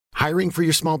Hiring for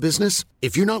your small business?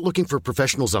 If you're not looking for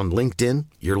professionals on LinkedIn,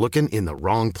 you're looking in the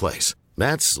wrong place.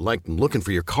 That's like looking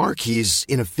for your car keys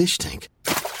in a fish tank.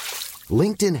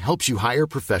 LinkedIn helps you hire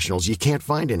professionals you can't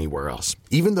find anywhere else,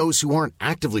 even those who aren't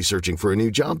actively searching for a new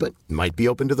job but might be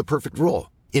open to the perfect role.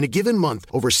 In a given month,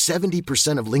 over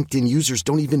 70% of LinkedIn users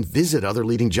don't even visit other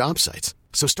leading job sites.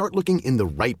 So start looking in the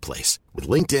right place. With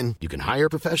LinkedIn, you can hire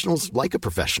professionals like a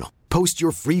professional. Post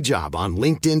your free job on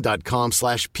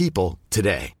linkedin.com/people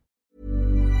today.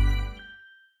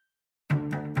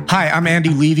 Hi, I'm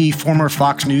Andy Levy, former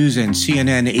Fox News and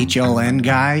CNN HLN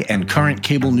guy and current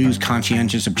cable news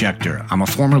conscientious objector. I'm a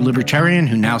former libertarian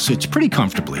who now sits pretty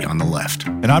comfortably on the left.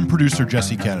 And I'm producer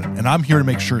Jesse Cannon, and I'm here to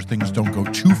make sure things don't go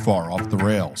too far off the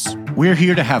rails. We're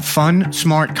here to have fun,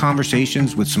 smart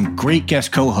conversations with some great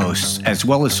guest co-hosts, as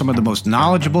well as some of the most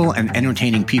knowledgeable and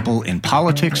entertaining people in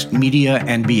politics, media,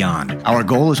 and beyond. Our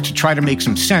goal is to try to make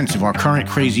some sense of our current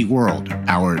crazy world,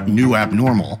 our new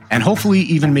abnormal, and hopefully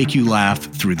even make you laugh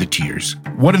through the tears.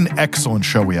 What an excellent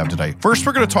show we have today. First,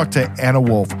 we're going to talk to Anna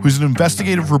Wolf, who's an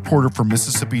investigative reporter for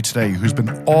Mississippi Today, who's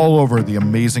been all over the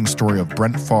amazing story of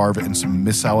Brent Favre and some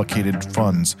misallocated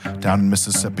funds down in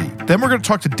Mississippi. Then we're going to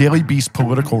talk to Daily Beast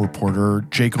political reporter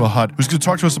Jake LaHutte, who's going to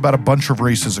talk to us about a bunch of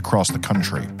races across the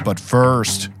country. But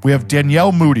first, we have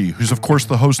Danielle Moody, who's of course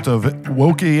the host of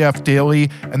Woke AF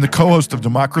Daily and the co-host of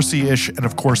Democracy-ish, and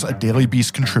of course a Daily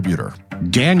Beast contributor.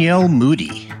 Danielle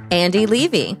Moody. Andy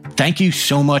Levy. Thank you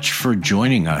so much for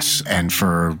joining us and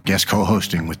for guest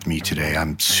co-hosting with me today.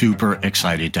 I'm super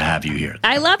excited to have you here.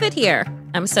 I love it here.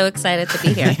 I'm so excited to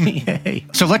be here. Yay.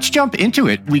 So let's jump into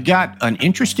it. We got an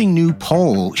interesting new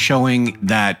poll showing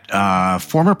that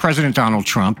former President Donald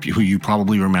Trump, who you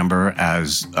probably remember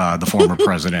as the former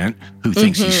president, who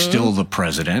thinks he's still the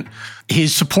president,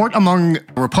 his support among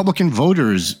Republican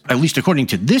voters, at least according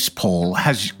to this poll,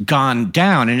 has gone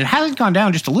down. And it hasn't gone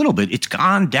down just a little bit. It's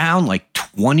gone down like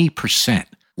 20%.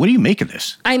 What do you make of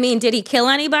this? I mean, did he kill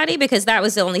anybody? Because that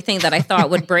was the only thing that I thought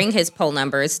would bring his poll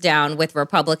numbers down with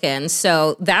Republicans.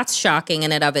 So that's shocking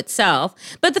in and of itself.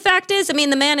 But the fact is, I mean,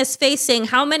 the man is facing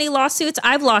how many lawsuits?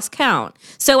 I've lost count.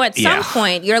 So at some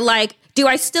point, you're like, do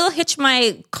I still hitch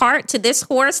my cart to this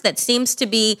horse that seems to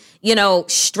be,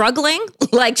 struggling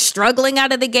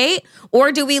out of the gate?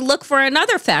 Or do we look for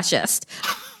another fascist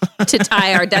to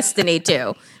tie our destiny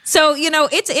to? So,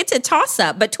 it's a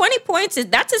toss-up, but 20 points,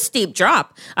 that's a steep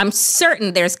drop. I'm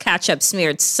certain there's ketchup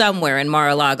smeared somewhere in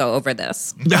Mar-a-Lago over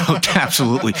this. No,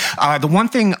 absolutely. The one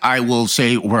thing I will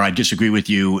say where I disagree with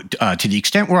you, to the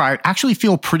extent where I actually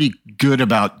feel pretty good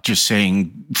about just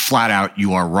saying flat out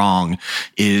you are wrong,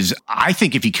 is I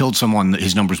think if he killed someone,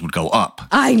 his numbers would go up.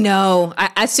 I know.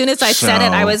 As soon as I said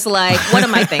it, I was like, what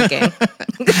am I thinking?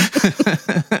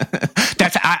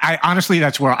 Honestly,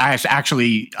 that's where I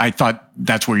thought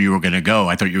that's where you were going to go.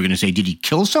 I thought you were going to say, did he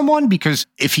kill someone? Because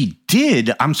if he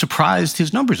did, I'm surprised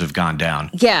his numbers have gone down.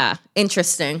 Yeah,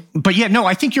 interesting. But yeah, no,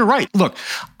 I think you're right. Look,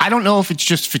 I don't know if it's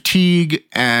just fatigue,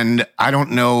 and I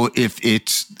don't know if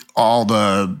it's all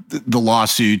the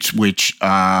lawsuits, which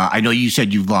I know you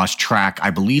said you've lost track. I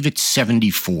believe it's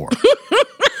 74.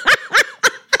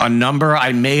 A number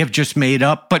I may have just made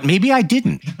up, but maybe I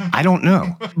didn't. I don't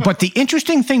know. But the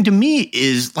interesting thing to me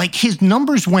is, his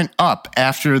numbers went up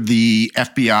after the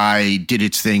FBI did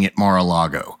its thing at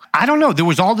Mar-a-Lago. I don't know. There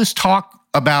was all this talk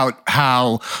about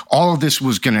how all of this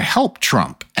was going to help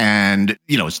Trump. And,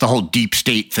 it's the whole deep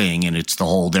state thing, and it's the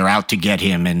whole they're out to get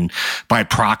him, and by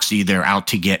proxy, they're out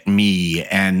to get me.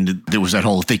 And there was that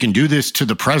whole, if they can do this to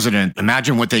the president,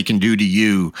 imagine what they can do to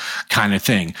you kind of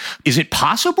thing. Is it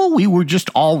possible we were just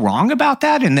all wrong about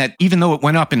that? And that even though it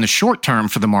went up in the short term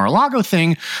for the Mar-a-Lago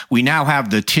thing, we now have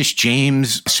the Tish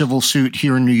James civil suit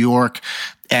here in New York.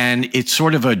 And it's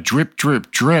sort of a drip,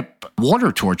 drip, drip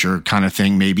water torture kind of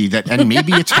thing, maybe and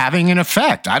maybe it's having an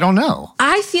effect. I don't know.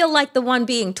 I feel like the one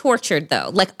being tortured,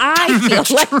 though. I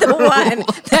feel like the one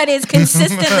that is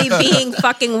consistently being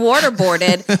fucking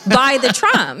waterboarded by the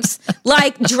Trumps.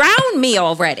 Drown me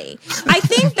already. I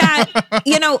think that,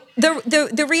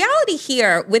 the reality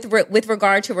here with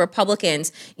regard to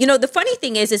Republicans, the funny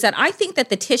thing is that I think that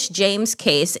the Tish James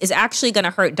case is actually going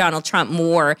to hurt Donald Trump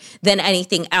more than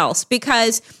anything else,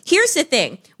 because here's the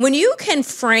thing. When you can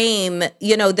frame,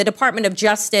 the Department of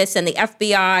Justice and the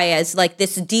FBI as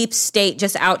this deep state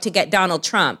just out to get Donald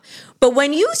Trump, but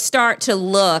when you start to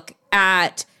look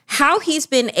at how he's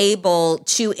been able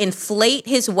to inflate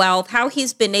his wealth, how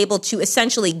he's been able to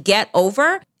essentially get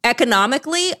over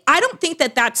economically, I don't think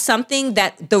that that's something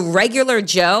that the regular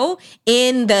Joe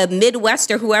in the Midwest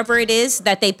or whoever it is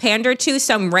that they pander to,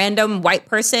 some random white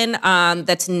person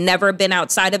that's never been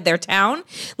outside of their town.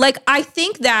 Like, I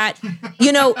think that,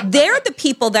 they're the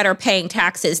people that are paying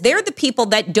taxes. They're the people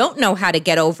that don't know how to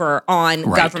get over on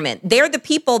government. They're the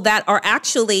people that are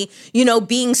actually,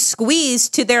 being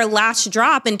squeezed to their last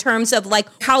drop in terms of like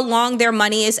how long their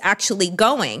money is actually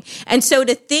going. And so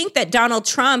to think that Donald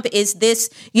Trump is this,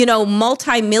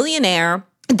 multimillionaire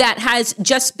that has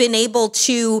just been able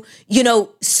to,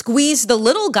 squeeze the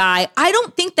little guy, I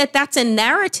don't think that that's a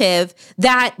narrative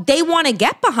that they want to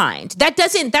get behind.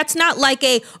 That's not like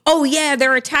oh yeah,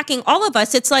 they're attacking all of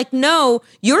us. It's like, no,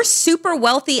 you're super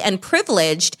wealthy and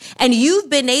privileged, and you've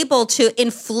been able to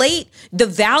inflate the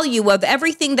value of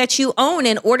everything that you own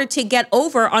in order to get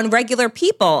over on regular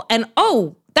people. And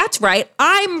that's right,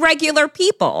 I'm regular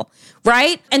people,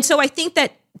 right? And so I think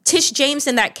that Tish James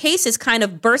in that case is kind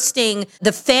of bursting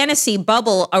the fantasy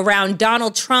bubble around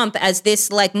Donald Trump as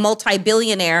this like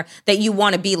multi-billionaire that you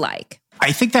want to be like.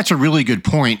 I think that's a really good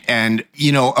point. And,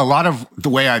 a lot of the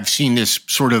way I've seen this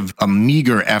sort of a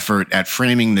meager effort at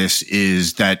framing this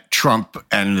is that Trump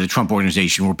and the Trump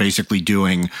organization were basically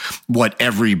doing what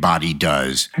everybody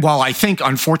does. While I think,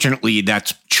 unfortunately,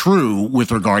 that's true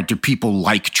with regard to people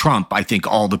like Trump, I think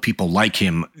all the people like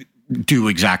him do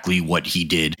exactly what he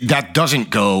did. That doesn't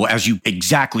go, as you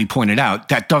exactly pointed out,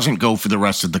 that doesn't go for the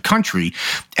rest of the country.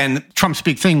 And Trump's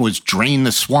big thing was drain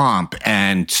the swamp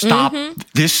and stop.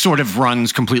 This sort of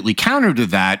runs completely counter to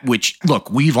that, which, look,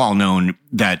 we've all known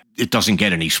that it doesn't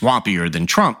get any swampier than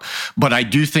Trump. But I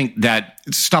do think that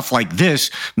stuff like this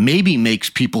maybe makes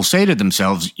people say to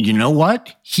themselves, you know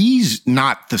what? He's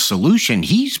not the solution.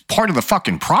 He's part of the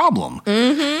fucking problem.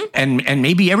 And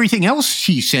maybe everything else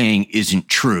he's saying isn't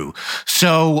true.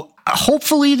 So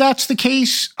hopefully that's the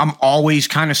case. I'm always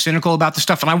kind of cynical about this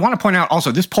stuff. And I want to point out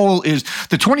also, this poll is,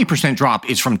 the 20% drop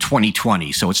is from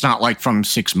 2020. So it's not like from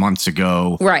 6 months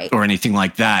ago or anything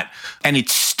like that. And it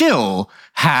still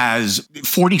has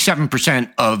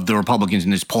 47% of the Republicans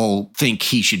in this poll think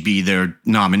he should be their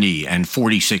nominee and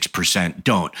 46%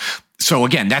 don't. So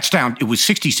again, that's down. It was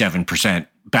 67%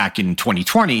 back in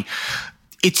 2020.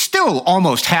 It's still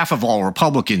almost half of all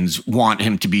Republicans want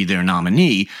him to be their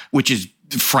nominee, which is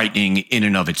frightening in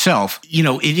and of itself.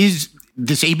 It is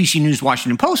this ABC News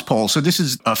Washington Post poll, so this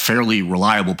is a fairly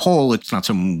reliable poll. It's not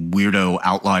some weirdo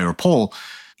outlier poll.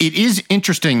 It is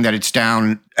interesting that it's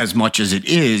down as much as it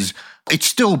is. It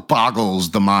still boggles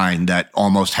the mind that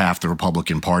almost half the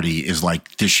Republican Party is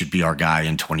like, this should be our guy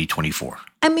in 2024.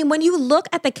 I mean, when you look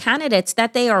at the candidates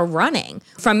that they are running,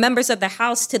 from members of the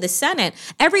House to the Senate,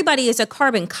 everybody is a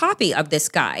carbon copy of this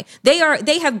guy. They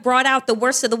have brought out the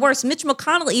worst of the worst. Mitch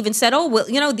McConnell even said,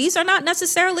 these are not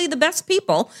necessarily the best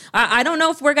people. I don't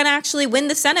know if we're going to actually win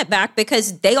the Senate back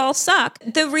because they all suck.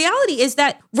 The reality is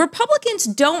that Republicans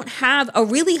don't have a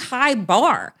really high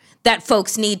bar that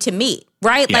folks need to meet.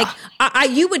 Right? Yeah.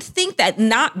 Like, you would think that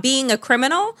not being a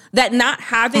criminal, that not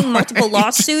having multiple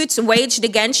lawsuits waged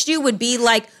against you would be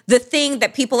like the thing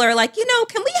that people are like,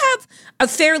 can we have a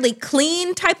fairly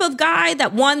clean type of guy,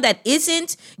 that one that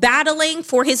isn't battling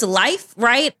for his life,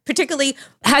 right? Particularly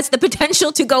has the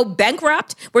potential to go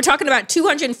bankrupt. We're talking about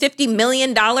 $250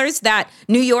 million that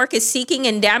New York is seeking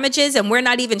in damages, and we're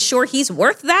not even sure he's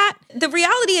worth that. The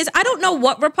reality is, I don't know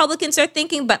what Republicans are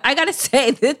thinking, but I got to say,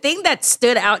 the thing that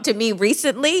stood out to me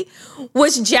recently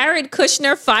was Jared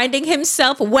Kushner finding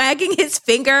himself wagging his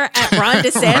finger at Ron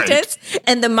DeSantis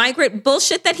and the migrant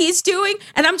bullshit that he's doing.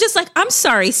 And I'm just like, I'm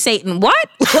sorry, Satan, what?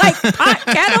 Like, pot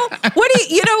kettle? What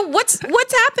do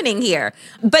what's happening here?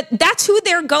 But that's who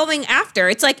they're going after.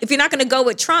 It's like, if you're not going to go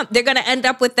with Trump, they're going to end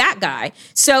up with that guy.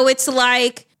 So it's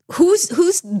like, who's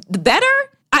better?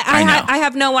 I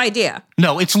have no idea.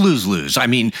 No, it's lose-lose. I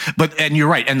mean, and you're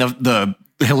right. And the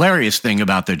hilarious thing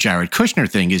about the Jared Kushner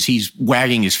thing is he's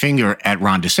wagging his finger at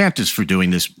Ron DeSantis for doing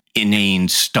this inane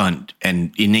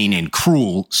and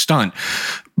cruel stunt.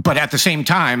 But at the same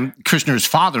time, Kushner's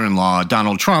father-in-law,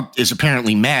 Donald Trump, is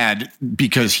apparently mad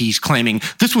because he's claiming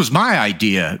this was my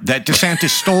idea that DeSantis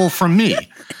stole from me.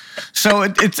 So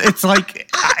it's like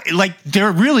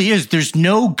there really is. There's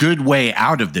no good way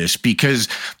out of this, because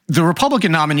the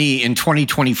Republican nominee in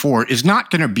 2024 is not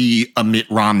going to be a Mitt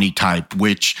Romney type,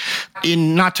 which,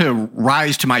 not to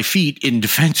rise to my feet in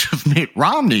defense of Mitt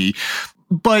Romney,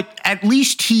 but at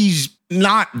least he's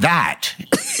not that.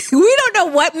 We don't know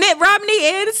what Mitt Romney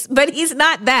is, but he's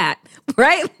not that,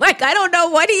 right? Like, I don't know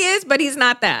what he is, but he's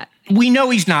not that. We know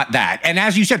he's not that. And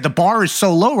as you said, the bar is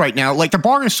so low right now. Like, the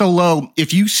bar is so low,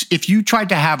 if you tried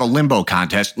to have a limbo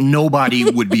contest, nobody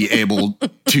would be able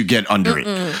to get under it.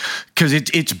 Because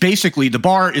it's basically, the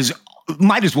bar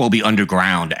might as well be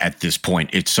underground at this point.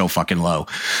 It's so fucking low.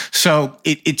 So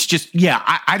it's just,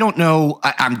 I don't know.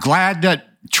 I'm glad that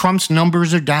Trump's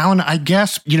numbers are down, I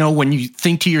guess. You know, when you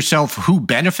think to yourself, who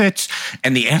benefits?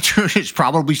 And the answer is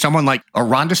probably someone like a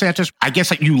Ron DeSantis. I guess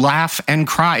that you laugh and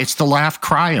cry. It's the laugh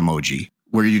cry emoji,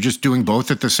 where you're just doing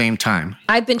both at the same time.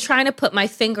 I've been trying to put my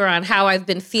finger on how I've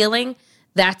been feeling.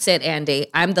 That's it, Andy.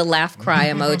 I'm the laugh cry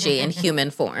emoji in human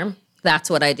form. That's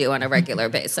what I do on a regular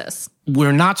basis.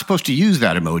 We're not supposed to use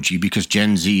that emoji because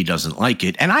Gen Z doesn't like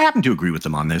it. And I happen to agree with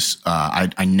them on this.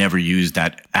 I never use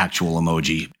that actual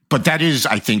emoji. But that is,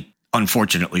 I think,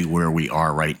 unfortunately, where we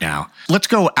are right now. Let's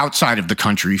go outside of the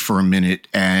country for a minute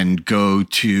and go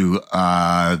to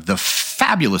the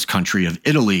fabulous country of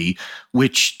Italy,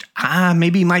 which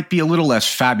maybe might be a little less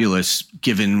fabulous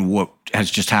given what has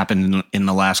just happened in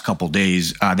the last couple of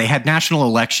days. They had national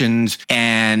elections,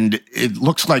 and it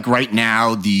looks like right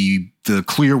now the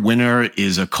clear winner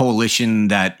is a coalition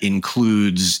that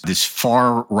includes this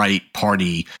far-right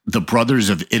party, the Brothers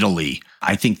of Italy.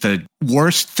 I think the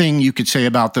worst thing you could say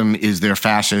about them is they're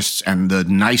fascists, and the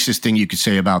nicest thing you could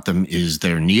say about them is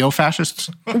they're neo-fascists.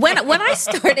 When I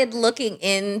started looking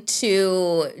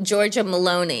into Giorgia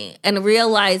Meloni and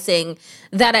realizing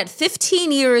that at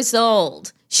 15 years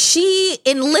old, she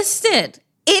enlisted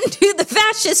into the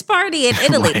fascist party in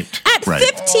Italy. At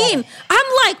 15, I'm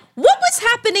like, what was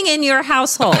happening in your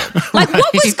household? Like,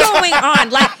 what was going on?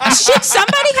 Like, should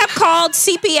somebody have called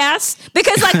CPS?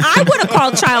 Because, like, I would have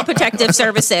called Child Protective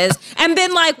Services and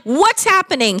been like, what's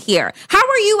happening here? How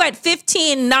are you at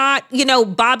 15 not,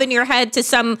 bobbing your head to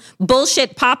some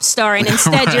bullshit pop star, and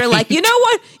instead you're like, you know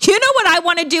what I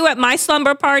want to do at my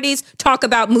slumber parties? Talk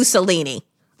about Mussolini.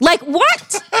 Like,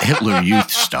 what? Hitler Youth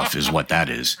stuff is what that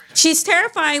is. She's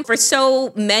terrifying for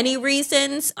so many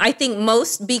reasons. I think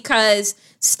most because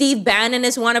Steve Bannon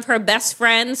is one of her best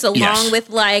friends, along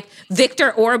with like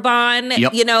Viktor Orban.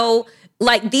 Yep.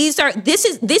 Like these are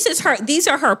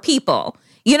her people.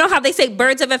 You know how they say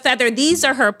birds of a feather? These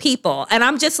are her people. And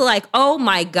I'm just like, oh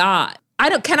my God.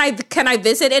 Can I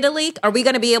visit Italy? Are we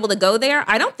going to be able to go there?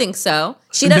 I don't think so.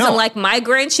 She doesn't like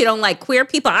migrants. She don't like queer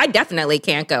people. I definitely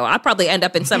can't go. I'll probably end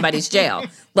up in somebody's jail.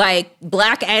 Like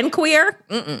black and queer?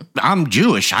 Mm-mm. I'm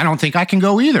Jewish. I don't think I can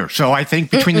go either. So I think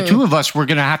between the two of us, we're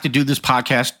going to have to do this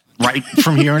podcast right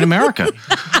from here in America.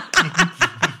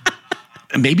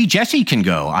 Maybe Jesse can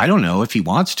go. I don't know if he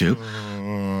wants to.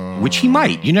 Which he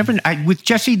might. You never. With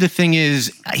Jesse, the thing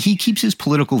is, he keeps his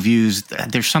political views.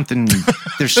 There's something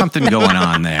going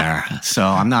on there. So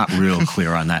I'm not real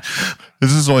clear on that.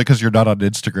 This is only because you're not on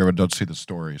Instagram and don't see the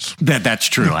stories. That's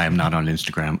true. I am not on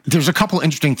Instagram. There's a couple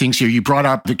interesting things here. You brought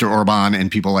up Viktor Orban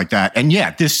and people like that. And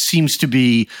yeah, this seems to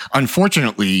be,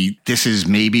 unfortunately, this is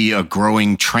maybe a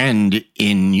growing trend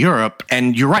in Europe.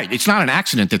 And you're right. It's not an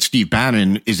accident that Steve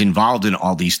Bannon is involved in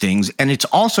all these things. And it's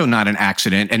also not an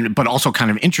accident, but also kind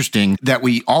of interesting that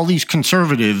all these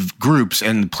conservative groups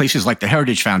and places like the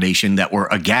Heritage Foundation that were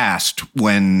aghast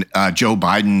when Joe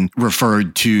Biden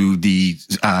referred to the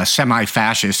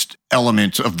semi-fascist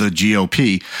elements of the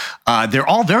GOP, they're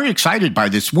all very excited by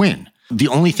this win. The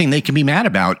only thing they can be mad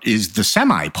about is the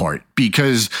semi part,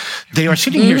 because they are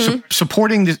sitting here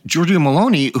supporting this Giorgia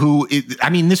Meloni,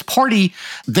 this party,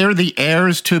 they're the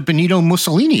heirs to Benito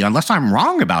Mussolini, unless I'm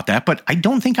wrong about that, but I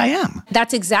don't think I am.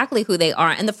 That's exactly who they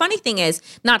are. And the funny thing is,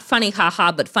 not funny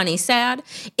haha, but funny sad,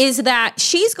 is that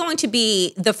she's going to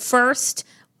be the first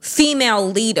female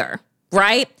leader,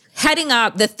 right? Heading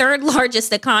up the third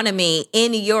largest economy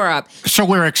in Europe. So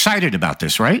we're excited about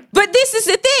this, right? But this is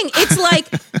the thing. It's like,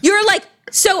 you're like,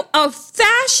 so a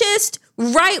fascist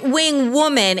right-wing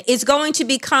woman is going to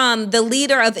become the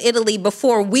leader of Italy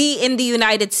before we in the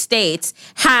United States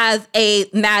have a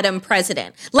Madam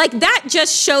President. Like, that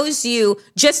just shows you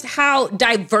just how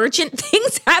divergent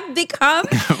things have become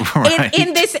right.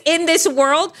 in this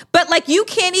world. But like, you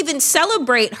can't even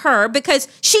celebrate her because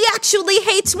she actually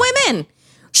hates women.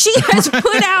 She has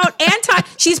put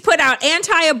out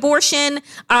anti-abortion,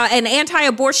 an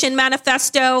anti-abortion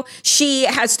manifesto. She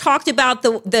has talked about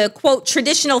the quote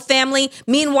traditional family.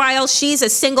 Meanwhile, she's a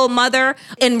single mother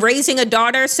and raising a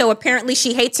daughter. So apparently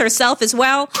she hates herself as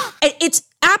well. It's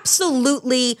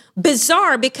absolutely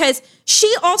bizarre because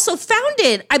she also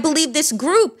founded, I believe, this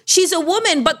group. She's a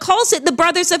woman, but calls it the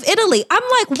Brothers of Italy. I'm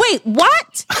like, wait,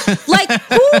 what? Like,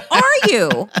 who are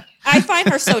you? I find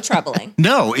her so troubling.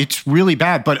 No, it's really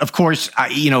bad. But of course,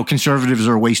 conservatives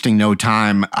are wasting no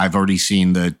time. I've already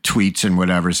seen the tweets and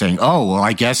whatever saying, "Oh, well,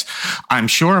 I guess I'm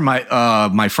sure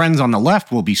my friends on the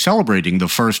left will be celebrating the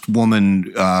first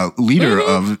woman leader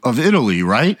of Italy,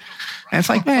 right?" And it's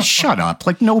like, man, shut up!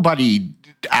 Like nobody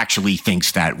actually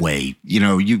thinks that way.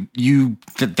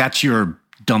 That's your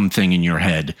dumb thing in your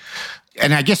head.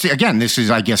 And I guess, again, this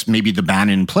is, maybe the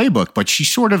Bannon playbook, but she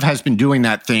sort of has been doing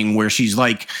that thing where she's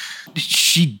like,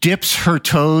 she dips her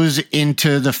toes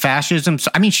into the fascism.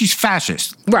 I mean, she's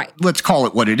fascist. Right. Let's call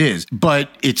it what it is. But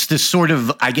it's this sort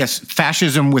of,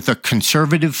 fascism with a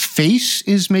conservative face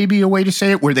is maybe a way to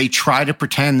say it, where they try to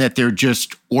pretend that they're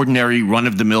just ordinary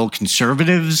run-of-the-mill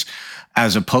conservatives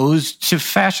as opposed to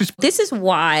fascists. This is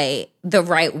why the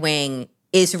right wing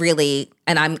is really,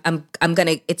 and I'm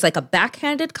gonna, it's like a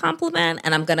backhanded compliment,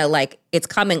 and I'm gonna it's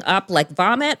coming up like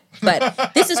vomit,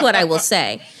 but this is what I will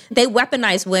say. They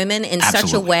weaponize women in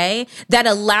such a way that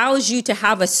allows you to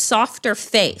have a softer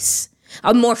face,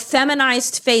 a more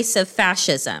feminized face of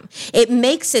fascism. It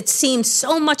makes it seem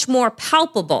so much more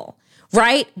palpable,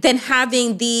 right, than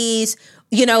having these,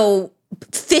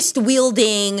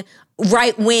 fist-wielding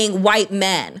right-wing white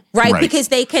men, right? Because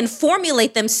they can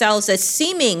formulate themselves as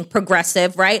seeming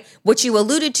progressive, right? What you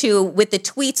alluded to with the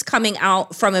tweets coming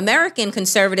out from American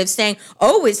conservatives saying,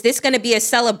 oh, is this going to be a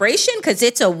celebration because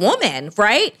it's a woman,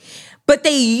 right? But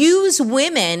they use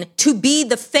women to be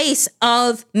the face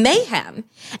of mayhem.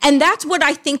 And that's what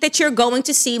I think that you're going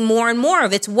to see more and more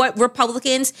of. It's what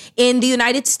Republicans in the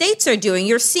United States are doing.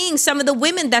 You're seeing some of the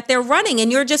women that they're running,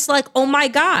 and you're just like, oh my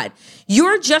God,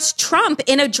 you're just Trump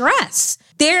in a dress.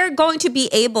 They're going to be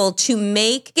able to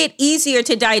make it easier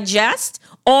to digest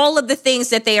all of the things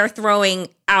that they are throwing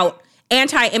out.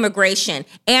 Anti-immigration,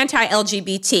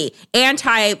 anti-LGBT,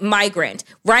 anti-migrant,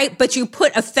 right? But you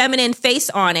put a feminine face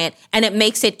on it and it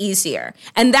makes it easier.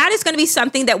 And that is going to be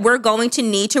something that we're going to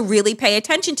need to really pay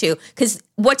attention to, because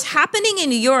what's happening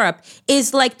in Europe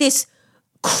is like this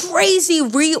crazy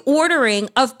reordering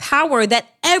of power that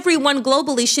everyone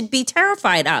globally should be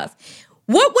terrified of.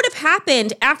 What would have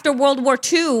happened after World War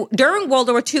II, during World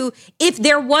War II, if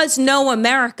there was no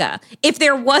America, if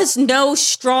there was no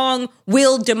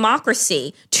strong-willed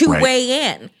democracy to weigh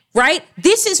in, right?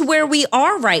 This is where we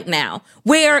are right now,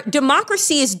 where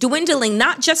democracy is dwindling,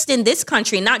 not just in this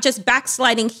country, not just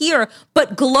backsliding here,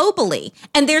 but globally.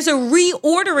 And there's a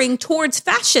reordering towards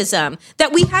fascism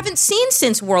that we haven't seen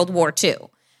since World War II.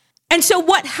 And so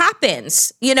what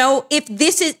happens,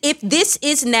 if this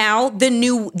is now the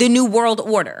new world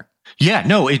order? Yeah,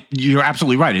 no, you're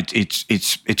absolutely right.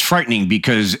 It's frightening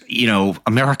because,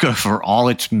 America, for all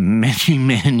its many,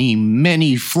 many,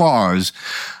 many flaws,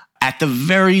 at the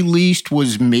very least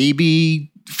was maybe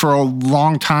for a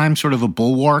long time sort of a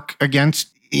bulwark against,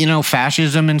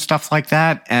 fascism and stuff like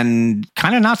that. And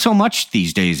kind of not so much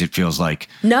these days, it feels like.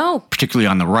 No. Particularly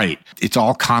on the right. It's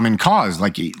all common cause.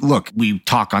 Like, look, we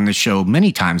talk on this show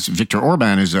many times. Viktor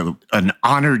Orban is an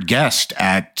honored guest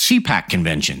at CPAC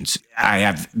conventions. I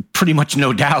have pretty much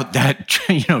no doubt that,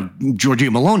 Giorgia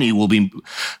Meloni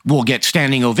will get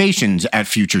standing ovations at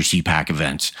future CPAC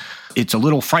events. It's a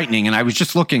little frightening. And I was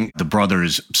just looking, the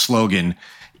brothers' slogan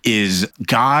is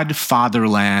God,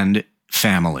 Fatherland,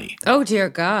 Family. Oh, dear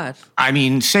God. I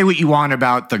mean, say what you want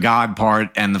about the God part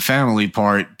and the family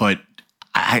part, but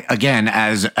again,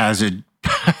 as a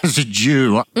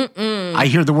Jew, I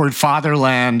hear the word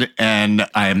fatherland and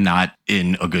I am not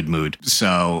in a good mood.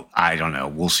 So I don't know.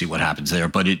 We'll see what happens there,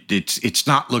 but it's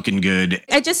not looking good.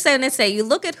 I just want to say, you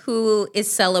look at who is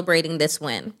celebrating this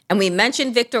win. And we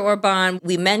mentioned Viktor Orban.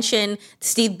 We mentioned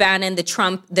Steve Bannon, the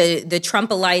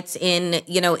Trumpalites in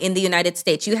the United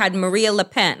States. You had Maria Le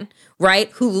Pen,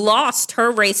 right, who lost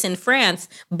her race in France,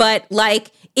 but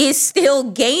is still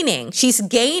gaining. She's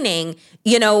gaining,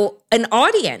 an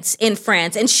audience in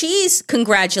France, and she's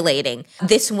congratulating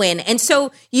this win. And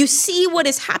so you see what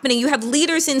is happening. You have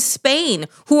leaders in Spain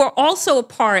who are also a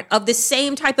part of the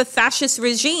same type of fascist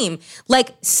regime,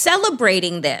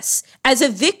 celebrating this as a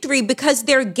victory because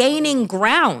they're gaining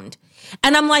ground.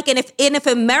 And I'm like, and if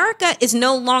America is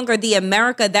no longer the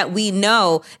America that we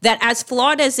know, that as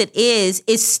flawed as it is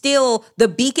still the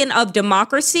beacon of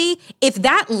democracy, if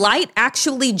that light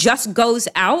actually just goes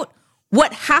out,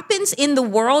 what happens in the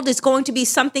world is going to be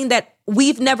something that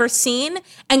we've never seen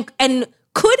and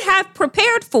could have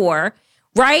prepared for,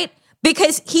 right?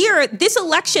 Because here, this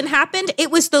election happened, it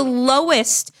was the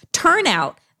lowest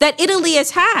turnout that Italy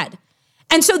has had.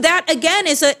 And so that, again,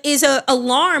 is a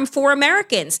alarm for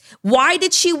Americans. Why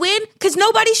did she win? Because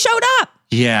nobody showed up.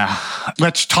 Yeah.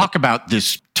 Let's talk about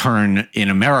this turn in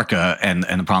America and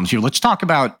the problems here. Let's talk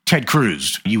about Ted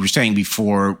Cruz. You were saying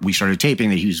before we started taping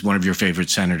that he was one of your favorite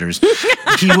senators.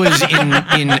 He was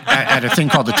at a thing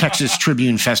called the Texas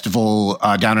Tribune Festival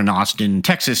down in Austin,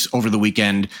 Texas over the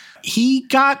weekend. He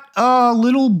got a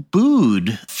little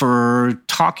booed for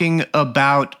talking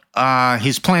about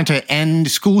his plan to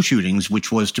end school shootings,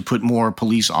 which was to put more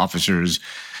police officers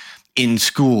in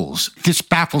schools. This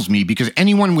baffles me because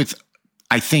anyone with,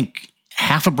 I think,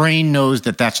 half a brain knows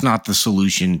that that's not the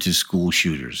solution to school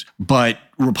shooters. But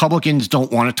Republicans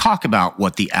don't want to talk about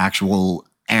what the actual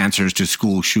answers to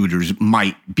school shooters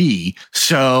might be.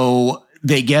 So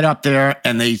they get up there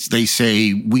and they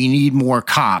say, we need more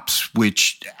cops,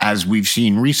 which, as we've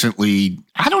seen recently,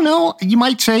 I don't know, you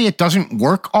might say it doesn't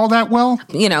work all that well.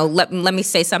 Let me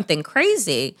say something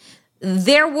crazy.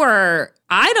 There were,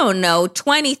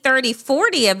 20, 30,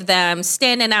 40 of them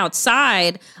standing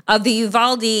outside of the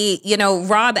Uvalde,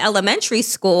 Robb Elementary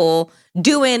School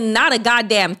doing not a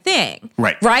goddamn thing.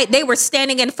 Right? They were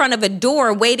standing in front of a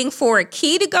door waiting for a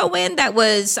key to go in that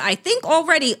was, I think,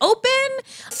 already open,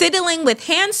 fiddling with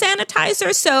hand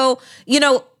sanitizer. So,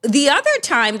 the other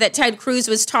time that Ted Cruz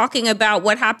was talking about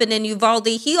what happened in Uvalde,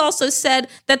 he also said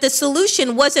that the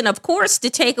solution wasn't, of course,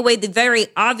 to take away the very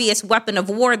obvious weapon of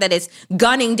war that is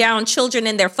gunning down children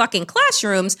in their fucking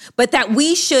classrooms, but that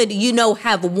we should,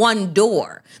 have one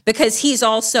door, because he's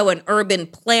also an urban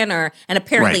planner and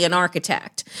apparently an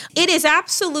architect. It is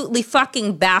absolutely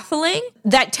fucking baffling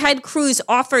that Ted Cruz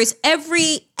offers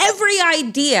every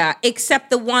idea except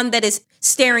the one that is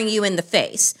staring you in the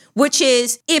face, which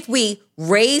is if we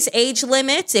raise age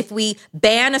limits, if we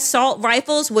ban assault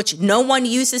rifles, which no one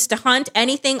uses to hunt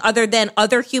anything other than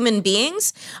other human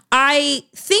beings, I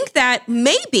think that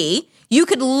maybe you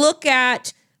could look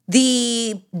at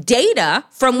the data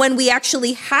from when we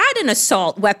actually had an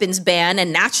assault weapons ban, a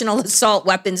national assault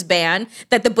weapons ban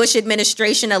that the Bush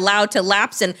administration allowed to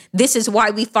lapse, and this is why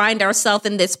we find ourselves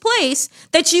in this place,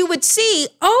 that you would see,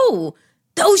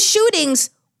 those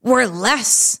shootings were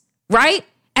less, right?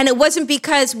 And it wasn't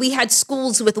because we had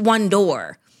schools with one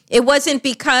door. It wasn't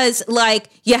because,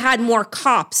 you had more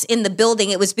cops in the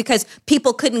building. It was because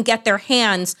people couldn't get their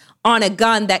hands on a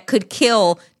gun that could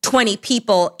kill 20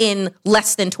 people in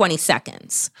less than 20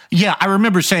 seconds. Yeah, I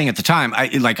remember saying at the time,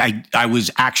 I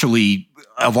was actually,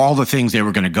 of all the things they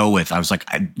were going to go with, I was like,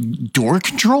 door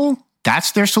control?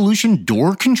 That's their solution?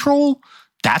 Door control?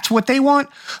 That's what they want?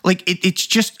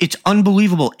 It's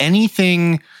unbelievable.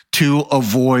 Anything to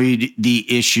avoid the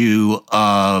issue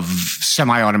of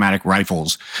semi-automatic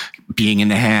rifles being in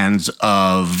the hands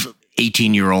of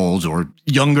 18-year-olds or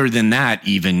younger than that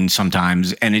even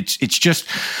sometimes. And it's just,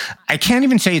 I can't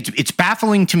even say it's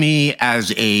baffling to me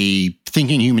as a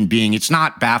thinking human being. It's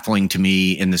not baffling to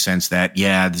me in the sense that,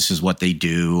 yeah, this is what they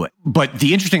do. But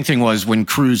the interesting thing was when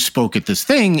Cruz spoke at this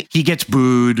thing, he gets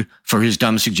booed for his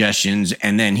dumb suggestions.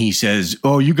 And then he says,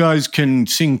 oh, you guys can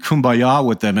sing Kumbaya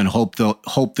with them and hope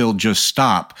they'll just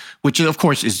stop, which of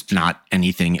course is not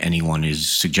anything anyone is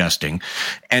suggesting.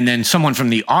 And then someone from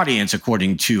the audience,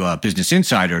 according to Business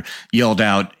Insider, yelled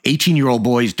out, 18-year-old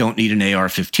boys don't need an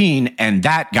AR-15. And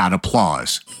that got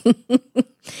applause.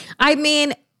 I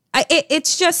mean,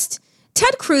 it's just,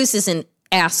 Ted Cruz is an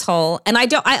asshole. And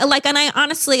I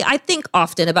honestly think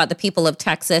often about the people of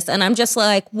Texas, and I'm just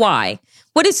like, why?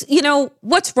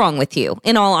 What's wrong with you,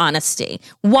 in all honesty?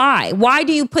 Why? Why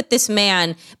do you put this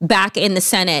man back in the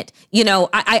Senate?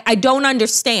 I don't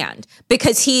understand,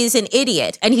 because he is an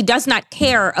idiot and he does not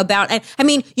care about,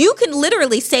 you can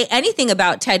literally say anything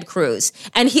about Ted Cruz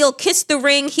and he'll kiss the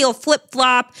ring, he'll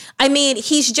flip-flop.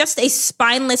 He's just a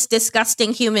spineless,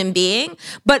 disgusting human being.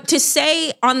 But to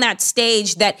say on that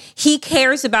stage that he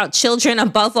cares about children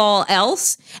above all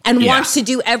else and wants to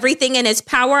do everything in his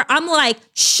power, I'm like,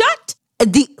 shut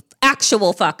the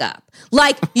actual fuck up.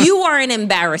 You are an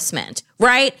embarrassment,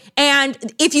 right?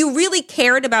 And if you really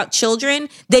cared about children,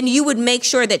 then you would make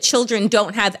sure that children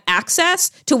don't have access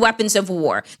to weapons of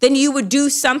war. Then you would do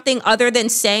something other than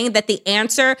saying that the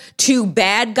answer to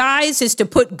bad guys is to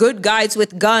put good guys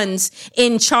with guns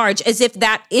in charge, as if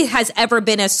that it has ever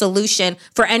been a solution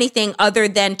for anything other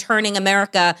than turning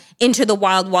America into the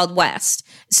wild, wild west.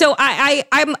 So I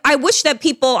wish that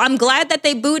I'm glad that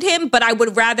they booed him, but I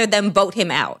would rather them vote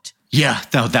him out. Yeah,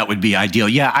 that would be ideal.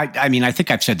 Yeah, I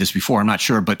think I've said this before. I'm not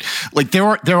sure, but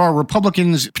there are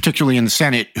Republicans, particularly in the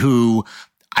Senate, who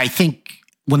I think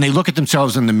when they look at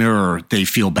themselves in the mirror, they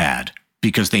feel bad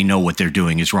because they know what they're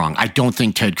doing is wrong. I don't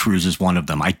think Ted Cruz is one of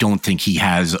them. I don't think he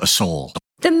has a soul.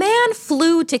 The man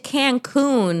flew to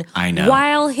Cancun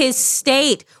while his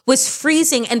state was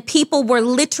freezing and people were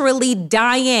literally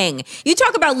dying. You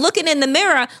talk about looking in the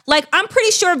mirror, like, I'm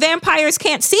pretty sure vampires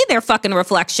can't see their fucking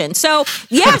reflection. So,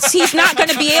 yes, he's not going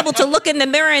to be able to look in the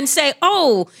mirror and say,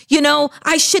 oh,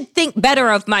 I should think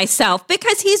better of myself,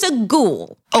 because he's a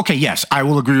ghoul. Okay, yes, I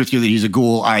will agree with you that he's a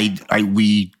ghoul.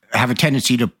 We have a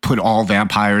tendency to put all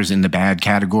vampires in the bad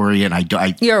category, and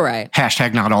You're right.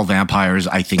 Hashtag not all vampires.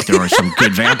 I think there are some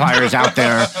good vampires out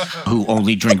there who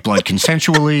only drink blood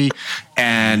consensually,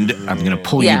 and I'm going to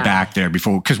pull you back there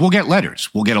because we'll get letters.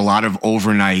 We'll get a lot of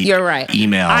overnight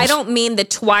emails. I don't mean the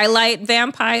Twilight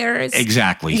vampires.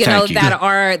 Exactly. Thank you. that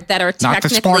are technically not the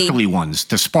sparkly ones.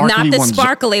 Not the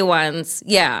sparkly ones.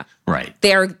 Yeah. Right.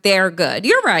 They're good.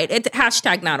 You're right.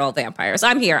 Hashtag not all vampires.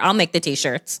 I'm here. I'll make the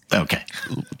t-shirts. Okay.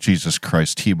 Jesus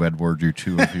Christ, Team Edward, you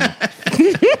two of you.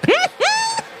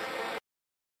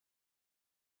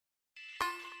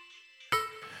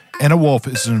 Anna Wolf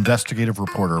is an investigative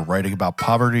reporter writing about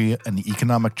poverty and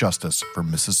economic justice for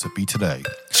Mississippi Today.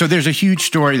 So there's a huge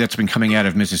story that's been coming out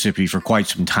of Mississippi for quite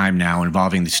some time now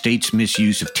involving the state's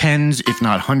misuse of tens, if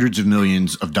not hundreds of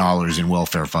millions of dollars in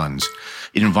welfare funds.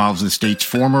 It involves the state's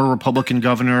former Republican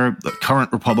governor, the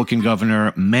current Republican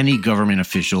governor, many government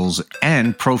officials,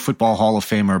 and Pro Football Hall of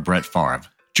Famer Brett Favre.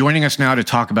 Joining us now to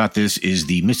talk about this is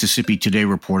the Mississippi Today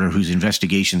reporter whose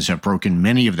investigations have broken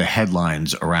many of the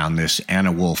headlines around this,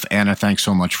 Anna Wolf. Anna, thanks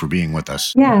so much for being with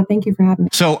us. Yeah, thank you for having me.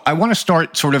 So I want to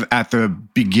start sort of at the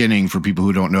beginning for people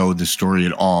who don't know the story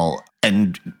at all.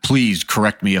 And please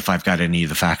correct me if I've got any of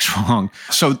the facts wrong.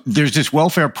 So there's this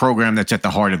welfare program that's at the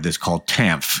heart of this called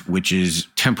TANF, which is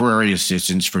Temporary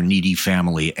Assistance for Needy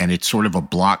Family. And it's sort of a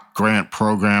block grant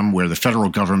program where the federal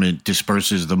government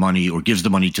disperses the money or gives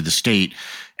the money to the state,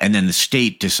 and then the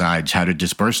state decides how to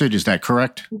disperse it. Is that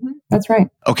correct? Mm-hmm. That's right.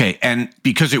 Okay. And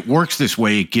because it works this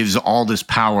way, it gives all this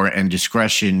power and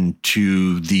discretion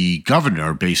to the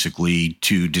governor, basically,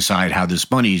 to decide how this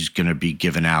money is going to be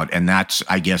given out. And that's,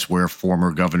 I guess, where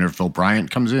former Governor Phil Bryant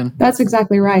comes in. That's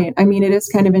exactly right. I mean, it is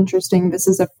kind of interesting. This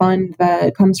is a fund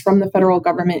that comes from the federal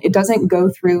government. It doesn't go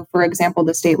through, for example,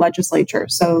 the state legislature.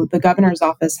 So the governor's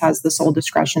office has the sole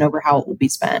discretion over how it will be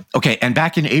spent. Okay. And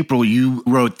back in April, you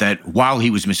wrote that while he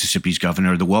was Mississippi's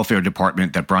governor, the welfare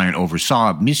department that Bryant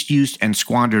oversaw misused and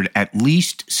squandered at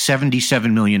least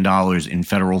 $77 million in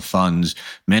federal funds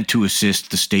meant to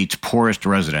assist the state's poorest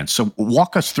residents. So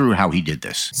walk us through how he did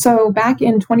this. So back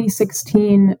in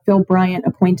 2016, Phil Bryant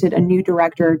appointed a new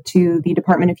director to the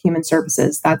Department of Human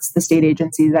Services. That's the state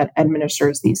agency that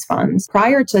administers these funds.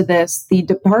 Prior to this, the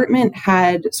department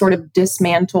had sort of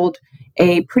dismantled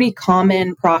a pretty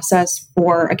common process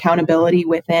for accountability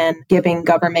within giving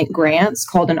government grants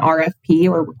called an RFP,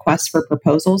 or request for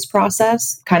proposals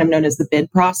process, kind of known as the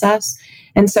bid process.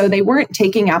 And so they weren't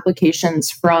taking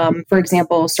applications from, for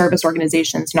example, service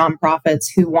organizations, nonprofits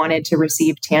who wanted to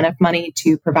receive TANF money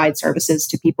to provide services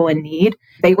to people in need.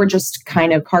 They were just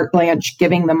kind of carte blanche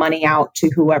giving the money out to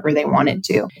whoever they wanted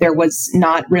to. There was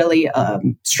not really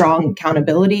strong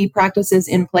accountability practices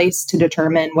in place to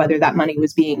determine whether that money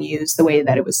was being used the way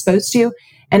that it was supposed to.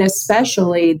 And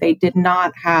especially, they did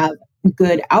not have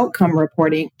good outcome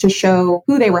reporting to show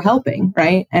who they were helping,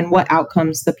 right? And what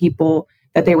outcomes the people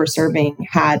that they were serving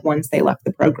had once they left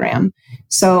the program.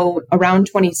 So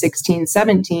around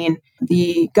 2016-17,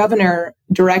 the governor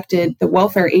directed the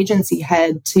welfare agency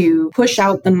head to push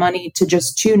out the money to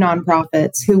just 2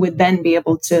 nonprofits who would then be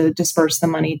able to disperse the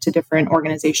money to different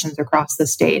organizations across the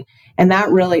state. And that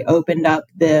really opened up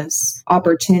this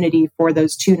opportunity for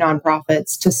those 2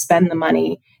 nonprofits to spend the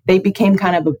money. They became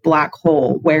kind of a black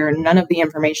hole where none of the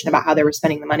information about how they were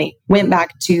spending the money went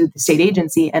back to the state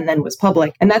agency and then was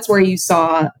public. And that's where you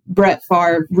saw Brett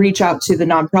Favre reach out to the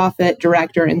nonprofit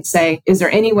director and say, is there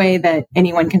any way that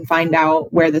anyone can find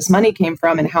out where this money came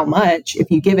from and how much if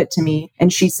you give it to me?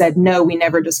 And she said, no, we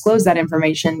never disclosed that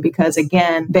information because,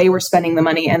 again, they were spending the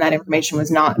money and that information was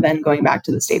not then going back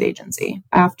to the state agency.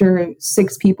 After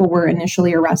 6 people were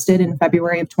initially arrested in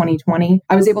February of 2020,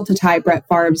 I was able to tie Brett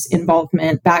Favre's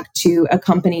involvement back to a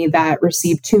company that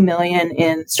received $2 million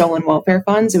in stolen welfare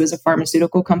funds. It was a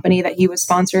pharmaceutical company that he was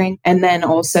sponsoring, and then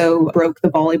also broke the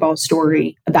volleyball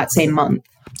story that same month.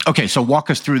 Okay, so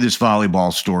walk us through this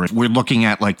volleyball story. We're looking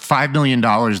at like $5 million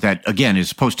that, again, is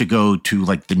supposed to go to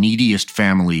like the neediest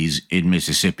families in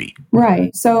Mississippi.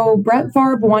 Right. So Brett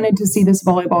Favre wanted to see this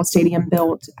volleyball stadium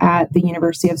built at the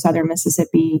University of Southern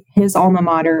Mississippi, his alma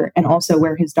mater, and also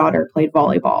where his daughter played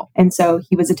volleyball. And so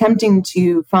he was attempting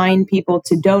to find people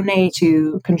to donate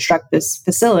to construct this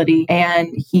facility. And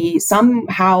he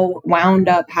somehow wound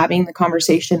up having the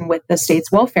conversation with the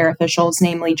state's welfare officials,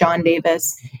 namely John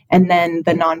Davis and then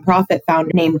the nonprofit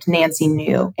founder named Nancy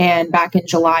New. And back in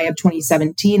July of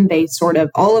 2017, they sort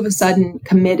of all of a sudden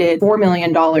committed $4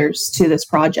 million to this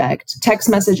project. Text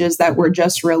messages that were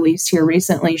just released here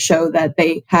recently show that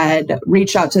they had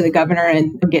reached out to the governor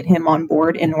and get him on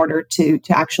board in order to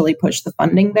actually push the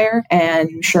funding there.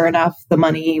 And sure enough, the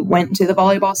money went to the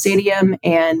volleyball stadium,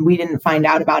 and we didn't find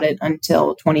out about it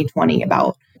until 2020,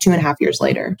 about 2.5 years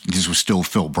later. This was still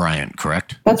Phil Bryant,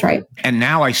 correct? That's right. And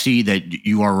now I see that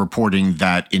you are reporting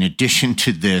that in addition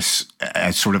to this,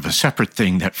 as sort of a separate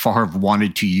thing, that Favre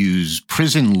wanted to use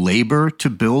prison labor to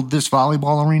build this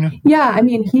volleyball arena? Yeah, I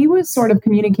mean, he was sort of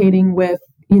communicating with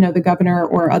the governor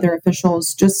or other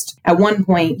officials. Just at one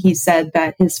point, he said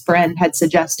that his friend had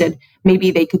suggested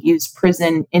maybe they could use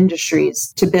Prison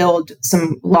Industries to build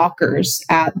some lockers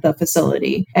at the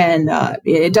facility. And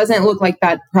it doesn't look like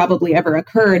that probably ever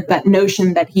occurred. That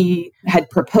notion that he had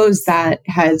proposed that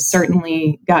has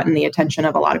certainly gotten the attention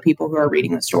of a lot of people who are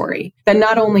reading the story. That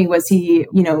not only was he,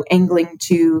 angling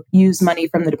to use money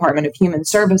from the Department of Human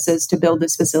Services to build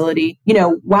this facility,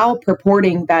 while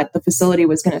purporting that the facility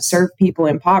was going to serve people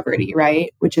in poverty,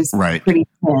 right? Which is pretty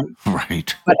thin.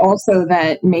 Right. But also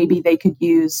that maybe they could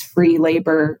use free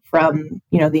labor from,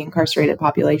 the incarcerated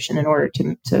population in order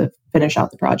to finish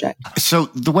out the project. So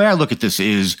the way I look at this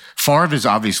is Favre is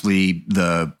obviously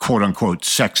the quote unquote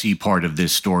sexy part of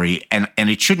this story. And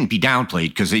it shouldn't be downplayed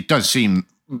because it does seem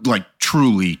like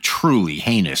truly, truly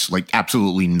heinous, like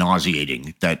absolutely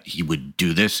nauseating that he would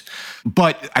do this.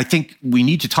 But I think we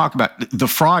need to talk about the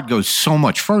fraud goes so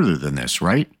much further than this,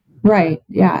 right? Right.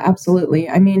 Yeah, absolutely.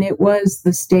 I mean, it was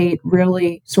the state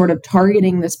really sort of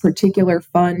targeting this particular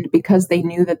fund because they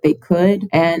knew that they could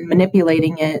and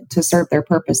manipulating it to serve their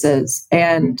purposes.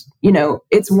 And,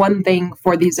 it's one thing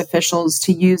for these officials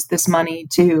to use this money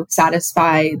to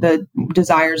satisfy the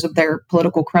desires of their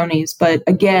political cronies. But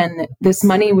again, this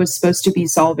money was supposed to be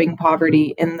solving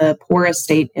poverty in the poorest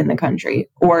state in the country,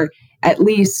 or at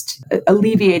least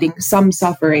alleviating some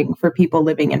suffering for people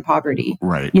living in poverty.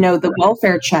 Right. The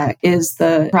welfare check is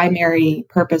the primary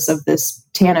purpose of this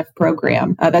TANF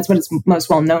program. That's what it's most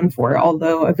well known for,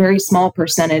 although a very small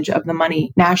percentage of the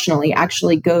money nationally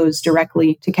actually goes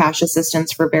directly to cash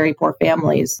assistance for very poor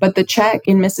families. But the check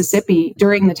in Mississippi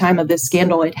during the time of this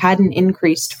scandal, it hadn't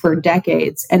increased for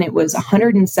decades, and it was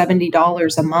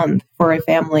 $170 a month for a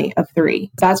family of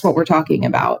 3. That's what we're talking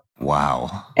about.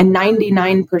 Wow. And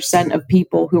 99% of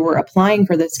people who were applying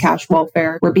for this cash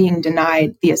welfare were being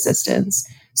denied the assistance.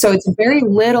 So it's a very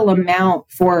little amount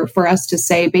for us to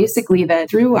say basically that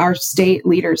through our state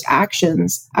leaders'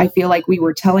 actions, I feel like we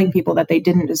were telling people that they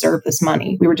didn't deserve this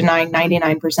money. We were denying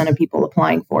 99% of people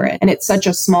applying for it. And it's such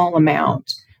a small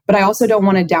amount. But I also don't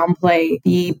want to downplay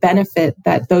the benefit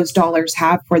that those dollars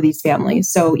have for these families.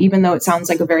 So even though it sounds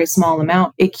like a very small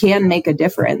amount, it can make a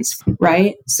difference,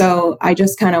 right? So I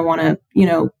just kind of want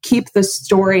to, keep the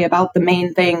story about the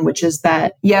main thing, which is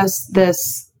that, yes,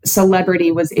 this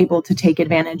celebrity was able to take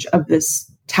advantage of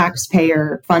this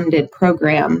taxpayer-funded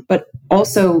program, but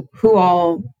also who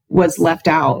all was left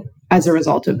out as a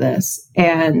result of this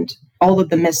and all of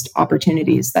the missed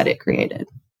opportunities that it created.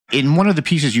 In one of the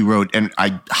pieces you wrote, and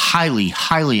I highly,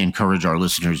 highly encourage our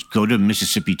listeners, go to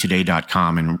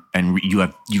MississippiToday.com and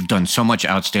you've done so much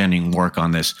outstanding work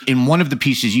on this. In one of the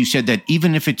pieces, you said that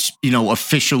even if it's,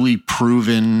 officially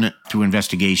proven through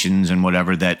investigations and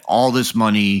whatever, that all this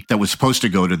money that was supposed to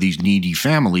go to these needy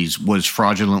families was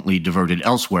fraudulently diverted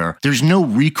elsewhere, there's no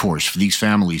recourse for these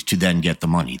families to then get the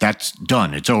money. That's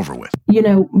done. It's over with.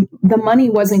 The money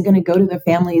wasn't going to go to the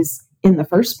families in the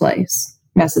first place.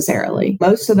 Necessarily.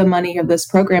 Most of the money of this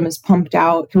program is pumped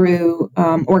out through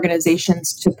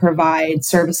organizations to provide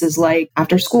services like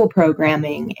after-school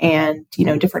programming and,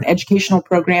 different educational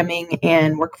programming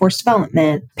and workforce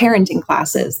development, parenting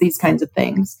classes, these kinds of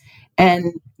things.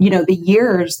 And, the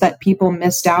years that people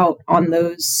missed out on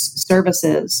those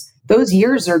services, those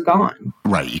years are gone.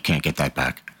 Right. You can't get that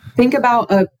back. Think about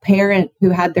a parent who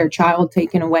had their child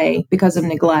taken away because of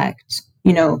neglect.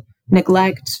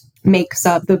 Neglect makes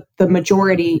up the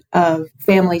majority of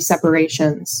family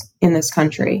separations in this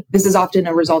country. This is often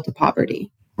a result of poverty.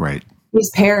 Right.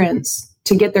 These parents,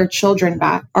 to get their children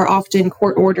back, are often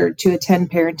court-ordered to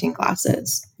attend parenting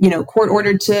classes.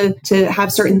 Court-ordered to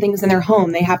have certain things in their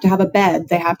home. They have to have a bed.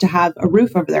 They have to have a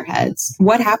roof over their heads.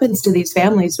 What happens to these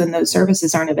families when those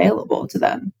services aren't available to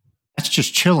them? That's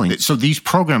just chilling. So these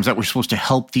programs that were supposed to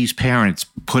help these parents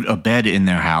put a bed in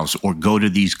their house or go to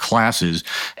these classes,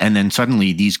 and then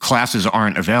suddenly these classes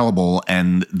aren't available,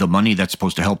 and the money that's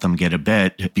supposed to help them get a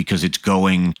bed because it's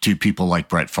going to people like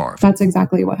Brett Favre. That's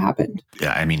exactly what happened.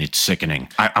 Yeah, I mean, it's sickening.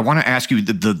 I want to ask you,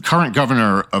 the current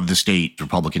governor of the state,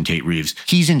 Republican Tate Reeves,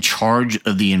 he's in charge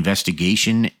of the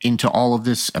investigation into all of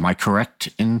this. Am I correct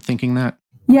in thinking that?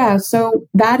 Yeah, so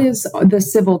that is the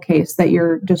civil case that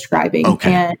you're describing.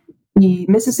 Okay. And the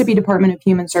Mississippi Department of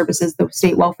Human Services, the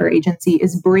state welfare agency,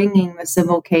 is bringing the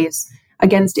civil case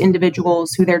against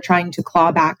individuals who they're trying to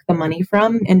claw back the money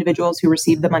from, individuals who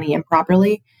received the money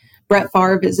improperly. Brett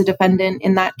Favre is a defendant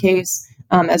in that case,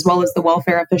 as well as the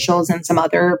welfare officials and some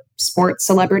other sports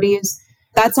celebrities.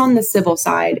 That's on the civil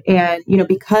side. And,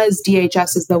 because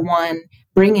DHS is the one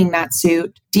bringing that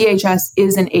suit, DHS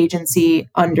is an agency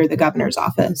under the governor's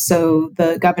office. So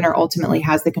the governor ultimately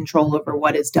has the control over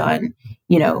what is done,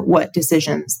 what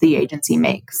decisions the agency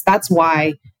makes. That's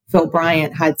why Phil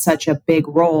Bryant had such a big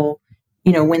role,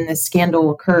 when this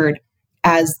scandal occurred,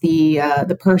 as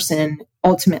the person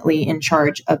ultimately in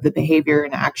charge of the behavior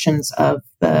and actions of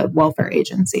the welfare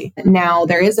agency. Now,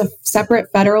 there is a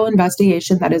separate federal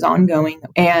investigation that is ongoing,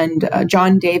 and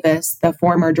John Davis, the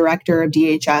former director of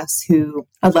DHS, who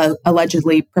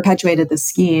allegedly perpetuated the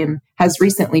scheme, has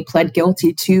recently pled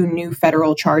guilty to new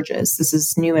federal charges. This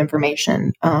is new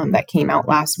information that came out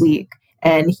last week.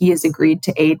 And he has agreed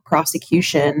to aid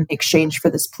prosecution in exchange for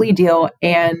this plea deal.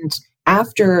 And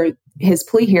after his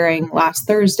plea hearing last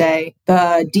Thursday,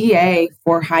 the DA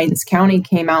for Hinds County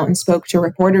came out and spoke to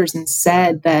reporters and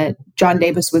said that John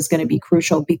Davis was going to be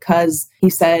crucial because he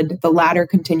said the ladder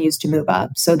continues to move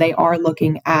up. So they are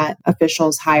looking at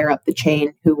officials higher up the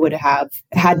chain who would have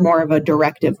had more of a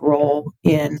directive role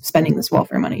in spending this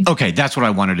welfare money. Okay, that's what I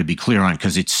wanted to be clear on,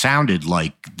 because it sounded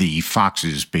like the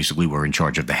Foxes basically were in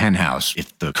charge of the hen house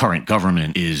if the current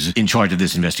government is in charge of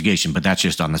this investigation, but that's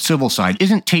just on the civil side.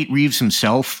 Isn't Tate Reeves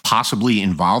himself possibly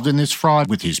involved in this fraud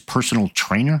with his personal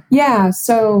trainer? Yeah,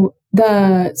 so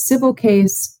the civil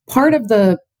case, part of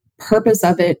the purpose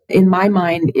of it, in my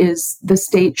mind, is the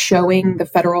state showing the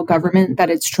federal government that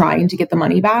it's trying to get the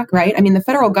money back, right? I mean, the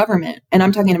federal government, and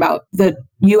I'm talking about the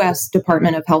U.S.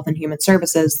 Department of Health and Human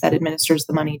Services that administers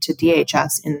the money to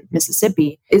DHS in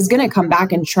Mississippi, is going to come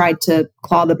back and try to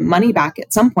claw the money back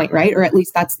at some point, right? Or at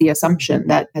least that's the assumption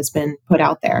that has been put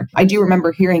out there. I do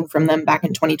remember hearing from them back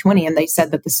in 2020, and they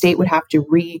said that the state would have to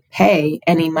repay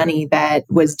any money that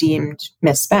was deemed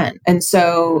misspent. And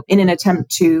so in an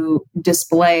attempt to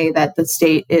display that the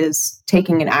state is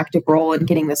taking an active role in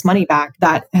getting this money back,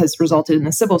 that has resulted in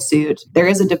the civil suit. There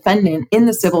is a defendant in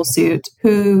the civil suit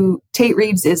who Tate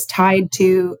Reeves is tied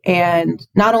to, and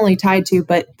not only tied to,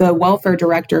 but the welfare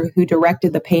director who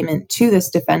directed the payment to this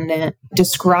defendant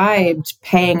described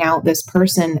paying out this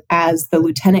person as the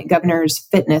lieutenant governor's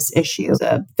fitness issue.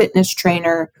 A fitness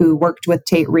trainer who worked with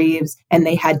Tate Reeves, and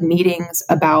they had meetings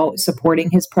about supporting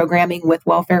his programming with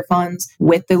welfare funds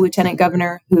with the lieutenant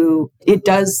governor, who it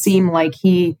does seem like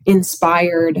he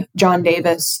inspired John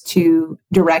Davis to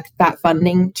direct that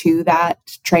funding to that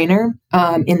trainer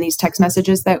in these text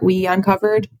messages that we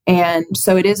uncovered. And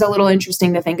so it is a little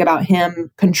interesting to think about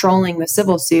him controlling the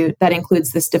civil suit that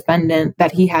includes this defendant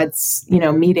that he had,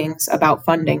 meetings about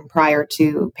funding prior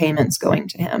to payments going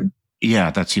to him.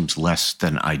 Yeah, that seems less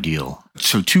than ideal.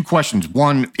 So 2 questions.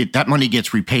 One, that money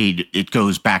gets repaid. It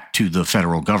goes back to the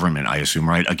federal government, I assume,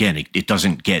 right? Again, it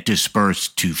doesn't get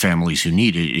dispersed to families who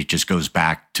need it. It just goes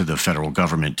back to the federal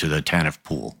government, to the TANF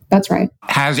pool. That's right.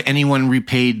 Has anyone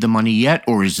repaid the money yet,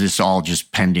 or is this all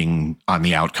just pending on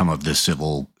the outcome of the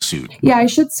civil suit? Yeah, I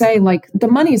should say, the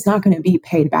money is not going to be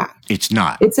paid back. It's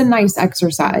not. It's a nice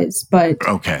exercise, but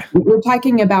okay, we're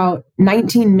talking about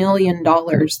 $19 million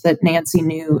that Nancy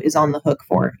New is on the hook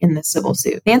for in the civil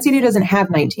suit. Nancy New doesn't have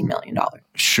 $19 million.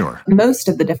 Sure. Most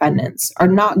of the defendants are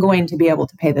not going to be able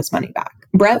to pay this money back.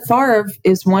 Brett Favre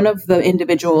is one of the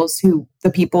individuals who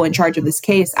the people in charge of this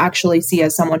case actually see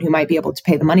as someone who might be able to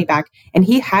pay the money back. And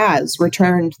he has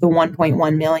returned the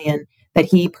 $1.1 million that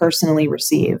he personally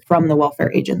received from the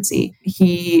welfare agency.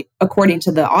 He, according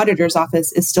to the auditor's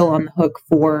office, is still on the hook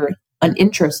for an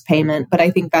interest payment, but I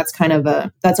think that's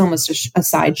that's almost a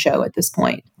sideshow at this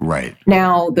point. Right.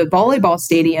 Now, the volleyball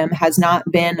stadium has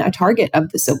not been a target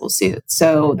of the civil suit.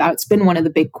 So that's been one of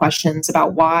the big questions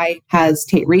about why has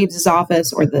Tate Reeves'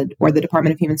 office or the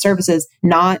Department of Human Services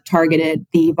not targeted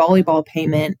the volleyball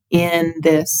payment in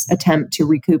this attempt to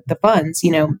recoup the funds.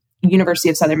 University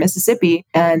of Southern Mississippi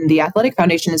and the Athletic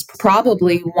Foundation is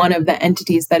probably one of the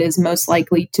entities that is most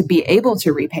likely to be able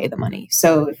to repay the money.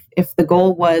 So if the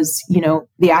goal was,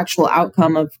 the actual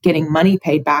outcome of getting money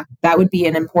paid back, that would be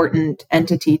an important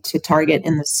entity to target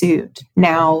in the suit.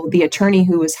 Now, the attorney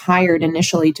who was hired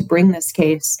initially to bring this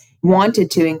case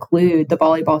wanted to include the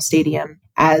volleyball stadium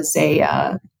as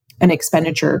an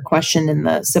expenditure question in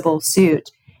the civil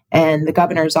suit. And the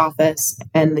governor's office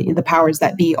and the powers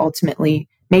that be ultimately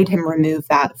made him remove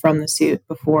that from the suit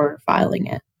before filing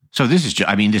it. So this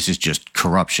is just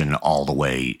corruption all the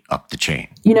way up the chain.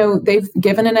 They've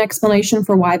given an explanation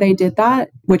for why they did that,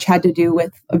 which had to do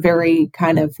with a very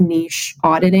kind of niche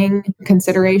auditing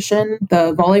consideration.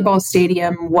 The volleyball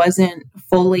stadium wasn't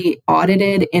fully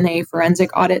audited in a forensic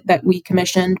audit that we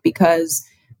commissioned because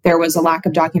there was a lack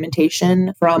of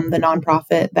documentation from the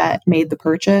nonprofit that made the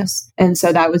purchase. And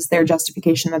so that was their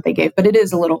justification that they gave. But it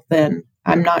is a little thin.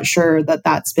 I'm not sure that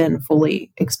that's been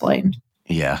fully explained.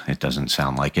 Yeah, it doesn't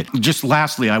sound like it. Just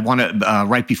lastly, I want to,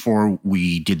 right before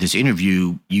we did this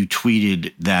interview, you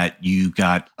tweeted that you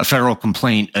got a federal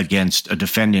complaint against a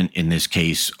defendant in this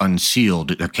case,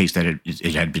 unsealed, a case that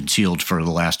it had been sealed for the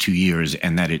last 2 years,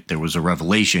 and that there was a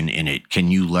revelation in it.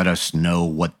 Can you let us know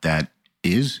what that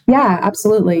is? Yeah,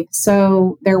 absolutely.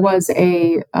 So there was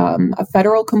a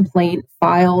federal complaint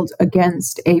filed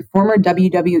against a former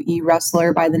WWE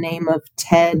wrestler by the name of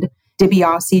Ted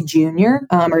DiBiase Jr.,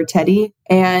 or Teddy.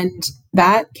 And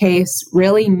that case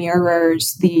really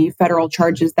mirrors the federal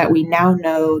charges that we now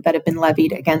know that have been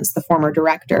levied against the former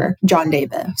director, John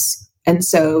Davis. And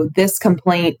so this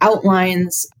complaint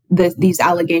outlines these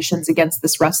allegations against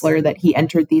this wrestler that he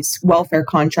entered these welfare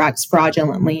contracts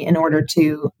fraudulently in order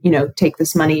to, take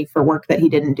this money for work that he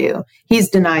didn't do. He's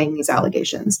denying these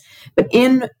allegations. But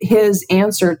in his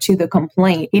answer to the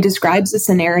complaint, he describes a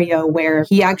scenario where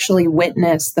he actually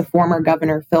witnessed the former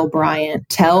governor, Phil Bryant,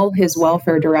 tell his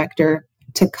welfare director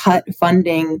to cut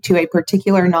funding to a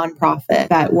particular nonprofit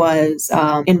that was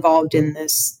involved in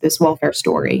this welfare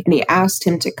story. And he asked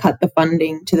him to cut the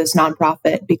funding to this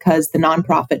nonprofit because the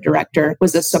nonprofit director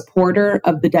was a supporter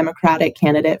of the Democratic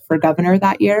candidate for governor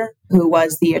that year, who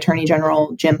was the Attorney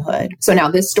General Jim Hood. So now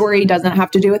this story doesn't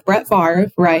have to do with Brett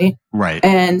Favre, right? Right.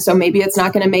 And so maybe it's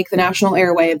not going to make the national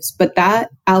airwaves, but that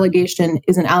allegation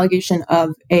is an allegation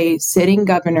of a sitting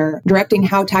governor directing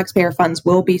how taxpayer funds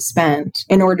will be spent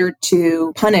in order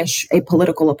to punish a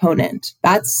political opponent.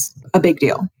 That's a big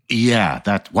deal. Yeah,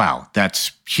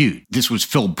 that's huge. This was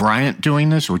Phil Bryant doing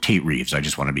this or Tate Reeves? I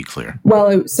just want to be clear. Well,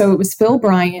 it was Phil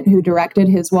Bryant who directed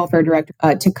his welfare director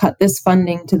to cut this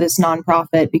funding to this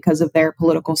nonprofit because of their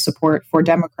political support for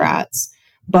Democrats.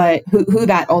 But who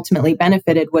that ultimately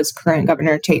benefited was current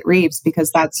Governor Tate Reeves,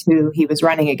 because that's who he was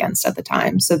running against at the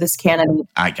time. So this candidate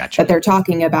that they're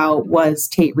talking about was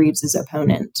Tate Reeves'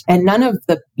 opponent. And none of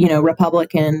the,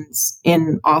 Republicans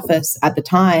in office at the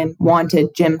time wanted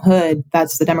Jim Hood,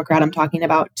 that's the Democrat I'm talking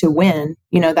about, to win.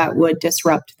 That would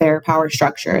disrupt their power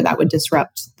structure. That would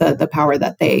disrupt the power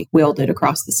that they wielded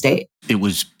across the state. It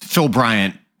was Phil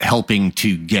Bryant helping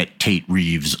to get Tate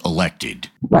Reeves elected.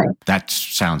 Right. That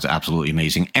sounds absolutely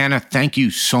amazing. Anna, thank you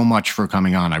so much for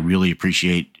coming on. I really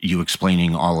appreciate you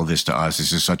explaining all of this to us.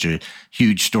 This is such a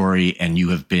huge story, and you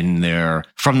have been there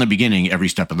from the beginning, every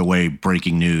step of the way,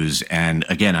 breaking news. And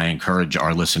again, I encourage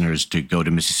our listeners to go to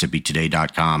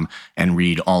MississippiToday.com and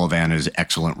read all of Anna's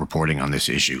excellent reporting on this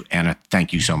issue. Anna,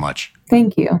 thank you so much.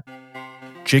 Thank you.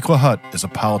 Jake LaHutte is a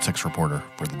politics reporter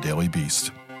for the Daily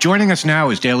Beast. Joining us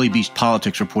now is Daily Beast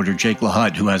politics reporter Jake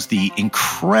LaHutte, who has the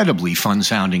incredibly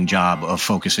fun-sounding job of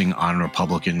focusing on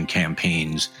Republican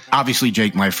campaigns. Obviously,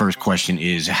 Jake, my first question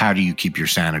is, how do you keep your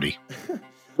sanity?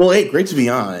 Well, hey, great to be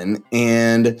on.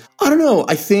 And I don't know,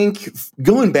 I think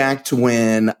going back to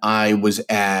when I was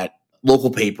at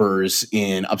local papers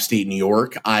in upstate New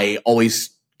York, I always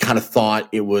kind of thought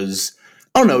it was,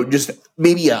 just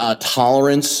maybe a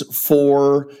tolerance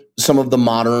for some of the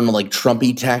modern,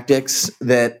 Trumpy tactics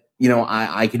that,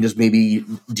 I can just maybe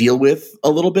deal with a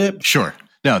little bit. Sure.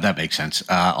 No, that makes sense.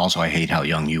 Also, I hate how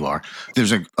young you are.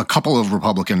 There's a couple of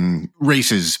Republican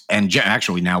races, and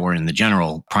actually now we're in the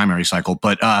general primary cycle.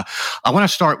 But I want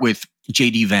to start with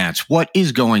J.D. Vance. What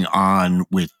is going on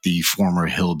with the former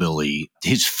hillbilly?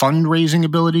 His fundraising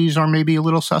abilities are maybe a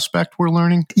little suspect, we're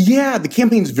learning. Yeah, the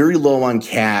campaign's very low on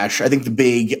cash. I think the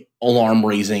big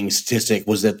alarm-raising statistic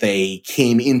was that they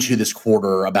came into this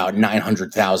quarter about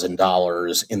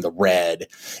 $900,000 in the red.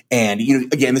 And,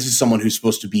 again, this is someone who's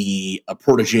supposed to be a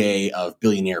protege of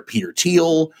billionaire Peter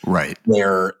Thiel. Right.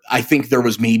 Where I think there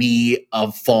was maybe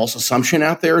a false assumption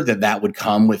out there that would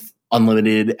come with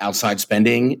unlimited outside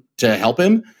spending to help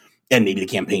him. And maybe the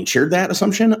campaign shared that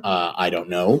assumption. I don't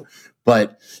know.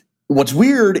 But what's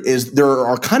weird is there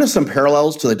are kind of some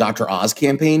parallels to the Dr. Oz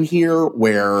campaign here,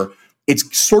 where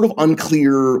it's sort of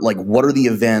unclear, like, what are the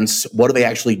events? What are they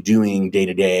actually doing day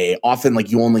to day? Often,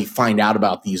 like, you only find out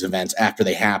about these events after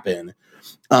they happen.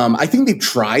 I think they've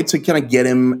tried to kind of get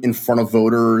him in front of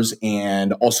voters,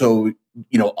 and also,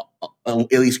 you know,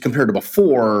 at least compared to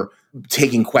before,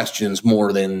 taking questions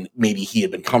more than maybe he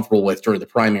had been comfortable with during the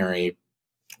primary.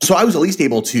 So I was at least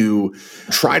able to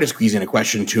try to squeeze in a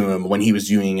question to him when he was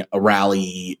doing a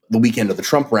rally the weekend of the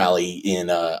Trump rally in,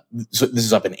 so this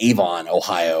is up in Avon,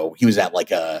 Ohio. He was at like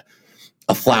a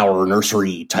flower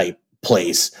nursery type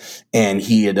place, and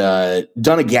he had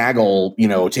done a gaggle, you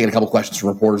know, taking a couple questions from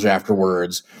reporters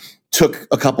afterwards, took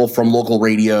a couple from local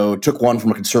radio, took one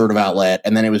from a conservative outlet,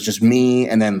 and then it was just me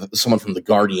and then someone from The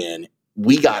Guardian.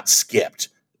 We got skipped.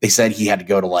 They said he had to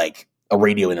go to like a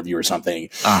radio interview or something.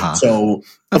 So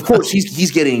of course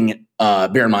he's getting,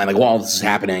 bear in mind, like, while this is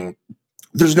happening,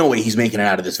 there's no way he's making it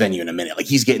out of this venue in a minute. Like,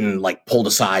 he's getting like pulled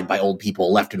aside by old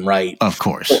people left and right. Of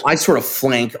course. So I sort of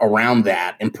flank around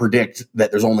that and predict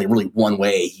that there's only really one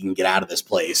way he can get out of this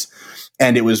place.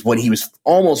 And it was when he was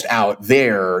almost out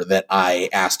there that I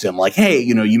asked him, like, hey,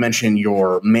 you know, you mentioned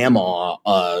your mama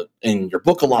in your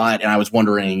book a lot, and I was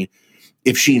wondering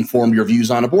if she informed your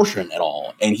views on abortion at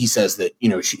all. And he says that, you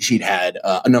know, she'd had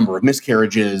a number of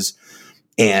miscarriages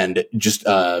and just,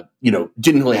 you know,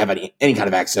 didn't really have any kind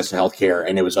of access to healthcare.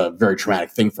 And it was a very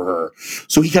traumatic thing for her.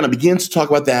 So he kind of begins to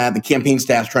talk about that. The campaign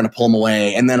staff's trying to pull him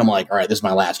away. And then I'm like, all right, this is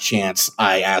my last chance.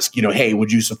 I ask, you know, hey,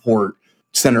 would you support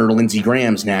Senator Lindsey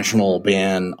Graham's national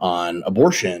ban on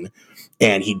abortion?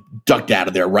 And he ducked out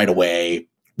of there right away.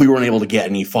 We weren't able to get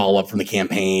any follow-up from the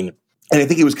campaign. And I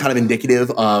think it was kind of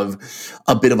indicative of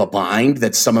a bit of a bind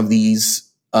that some of these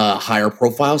higher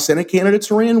profile Senate candidates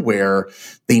are in, where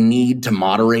they need to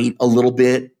moderate a little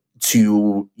bit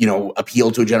to, you know,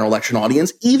 appeal to a general election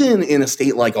audience, even in a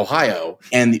state like Ohio.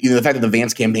 And, you know, the fact that the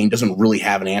Vance campaign doesn't really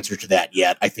have an answer to that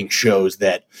yet, I think shows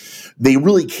that they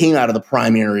really came out of the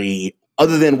primary,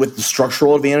 other than with the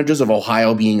structural advantages of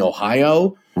Ohio being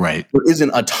Ohio. Right. There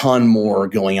isn't a ton more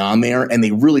going on there, and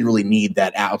they really, really need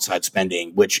that outside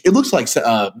spending, which it looks like,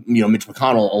 you know, Mitch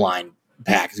McConnell aligned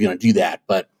PAC is going to do that.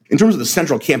 But in terms of the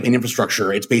central campaign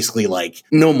infrastructure, it's basically like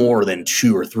no more than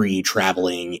 2 or 3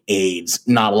 traveling aides,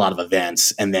 not a lot of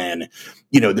events. And then,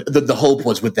 you know, the hope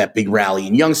was with that big rally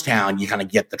in Youngstown, you kind of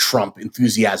get the Trump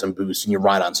enthusiasm boost and you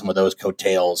ride on some of those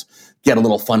coattails, get a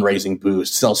little fundraising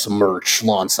boost, sell some merch,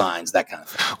 lawn signs, that kind of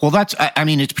thing. Well, I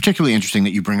mean, it's particularly interesting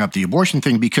that you bring up the abortion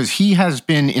thing, because he has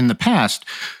been in the past,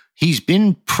 he's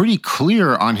been pretty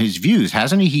clear on his views,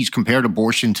 hasn't he? He's compared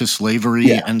abortion to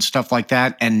slavery and stuff like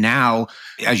that. And now,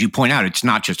 as you point out, it's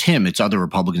not just him, it's other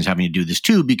Republicans having to do this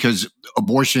too, because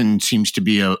abortion seems to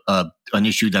be an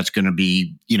issue that's going to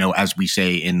be, you know, as we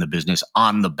say in the business,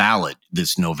 on the ballot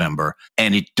this November.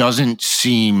 And it doesn't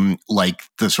seem like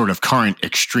the sort of current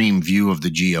extreme view of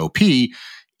the GOP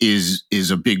is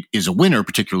a winner,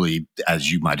 particularly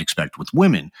as you might expect with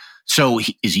women. So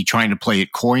is he trying to play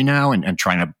it coy now and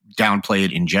trying to downplay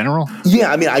it in general?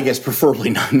 Yeah, I mean, I guess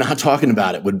preferably not talking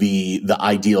about it would be the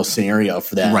ideal scenario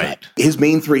for that. Right. His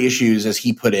main 3 issues, as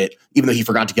he put it, even though he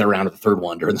forgot to get around to the third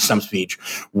one during the stump speech,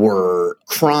 were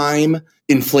crime,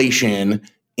 inflation,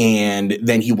 and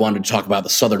then he wanted to talk about the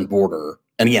southern border.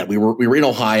 And again, we were in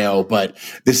Ohio, but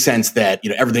this sense that, you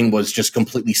know, everything was just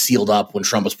completely sealed up when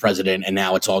Trump was president, and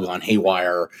now it's all gone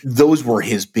haywire. Those were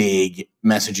his big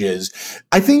messages.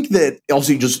 I think that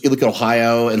also you look at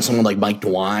Ohio and someone like Mike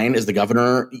DeWine as the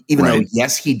governor, even though,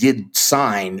 yes, he did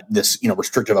sign this, you know,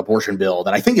 restrictive abortion bill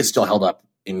that I think is still held up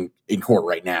in court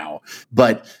right now.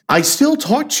 But I still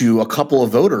talked to a couple of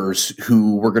voters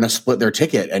who were going to split their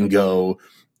ticket and go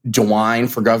DeWine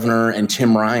for governor and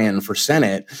Tim Ryan for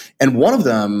Senate. And one of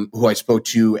them, who I spoke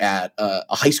to at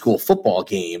a high school football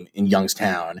game in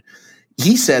Youngstown,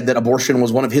 he said that abortion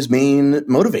was one of his main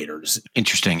motivators.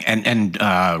 Interesting. And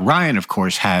Ryan, of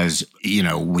course, has, you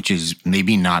know, which is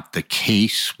maybe not the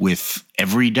case with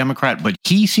every Democrat, but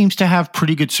he seems to have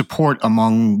pretty good support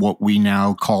among what we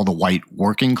now call the white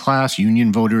working class,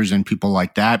 union voters and people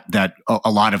like that a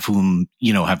lot of whom,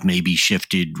 you know, have maybe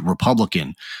shifted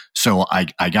Republican. So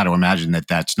I got to imagine that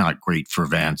that's not great for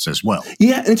Vance as well.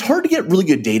 Yeah, and it's hard to get really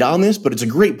good data on this, but it's a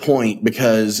great point,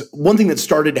 because one thing that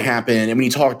started to happen, and when you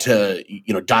talk to,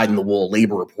 you know, dyed-in-the-wool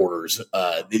labor reporters,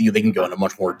 they can go into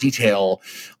much more detail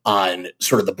on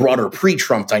sort of the broader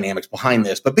pre-Trump dynamics behind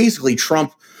this. But basically,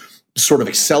 Trump sort of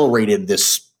accelerated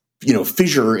this, you know,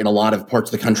 fissure in a lot of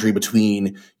parts of the country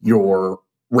between your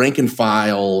rank and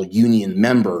file union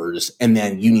members and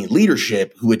then union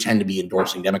leadership who would tend to be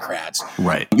endorsing Democrats.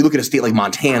 Right. You look at a state like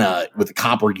Montana with the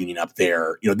copper union up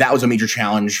there, that was a major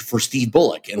challenge for Steve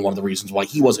Bullock and one of the reasons why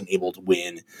he wasn't able to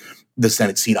win the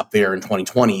Senate seat up there in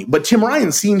 2020. But Tim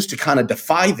Ryan seems to kind of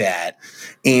defy that.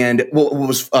 And what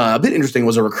was a bit interesting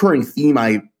was a recurring theme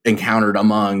I encountered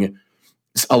among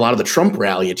a lot of the Trump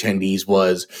rally attendees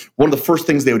was one of the first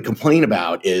things they would complain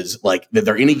about is like that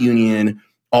they're in a union.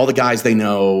 All the guys they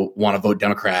know want to vote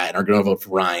Democrat and are going to vote for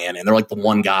Ryan. And they're like the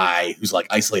one guy who's like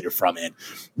isolated from it.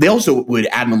 They also would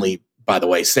adamantly, by the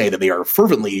way, say that they are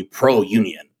fervently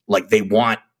pro-union. Like they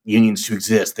want unions to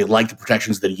exist. They like the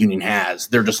protections that a union has.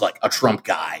 They're just like a Trump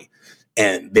guy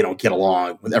and they don't get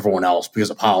along with everyone else because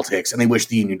of politics. And they wish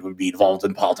the union would be involved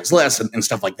in politics less and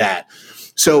stuff like that.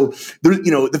 So there,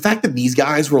 the fact that these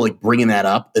guys were like bringing that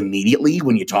up immediately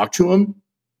when you talk to them,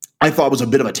 I thought was a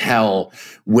bit of a tell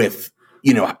with,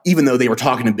 even though they were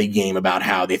talking a big game about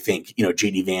how they think,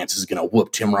 J.D. Vance is going to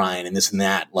whoop Tim Ryan and this and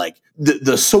that, like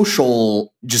the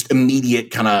social, just immediate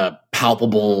kind of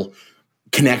palpable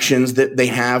connections that they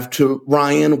have to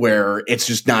Ryan, where it's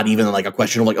just not even like a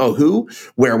question of like, oh, who?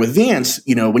 Where with Vance,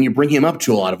 when you bring him up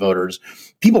to a lot of voters,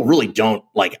 people really don't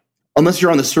like, unless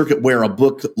you're on the circuit where a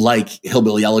book like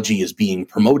Hillbilly Elegy is being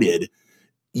promoted,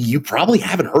 you probably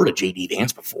haven't heard of J.D.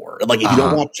 Vance before. Like, if you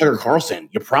don't watch Tucker Carlson,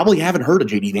 you probably haven't heard of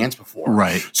J.D. Vance before.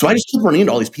 Right. So I just keep running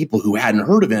into all these people who hadn't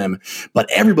heard of him, but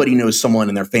everybody knows someone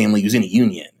in their family who's in a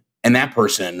union, and that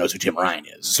person knows who Tim Ryan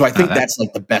is. So I think that's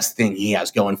like the best thing he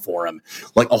has going for him.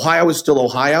 Like, Ohio is still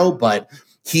Ohio, but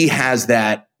he has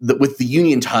that with the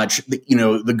union touch,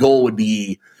 the goal would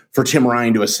be for Tim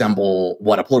Ryan to assemble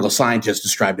what a political scientist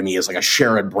described to me as like a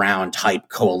Sherrod Brown type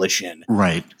coalition.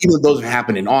 Right. Even though those have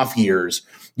happened in off years,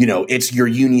 it's your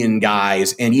union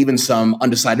guys and even some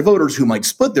undecided voters who might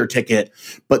split their ticket,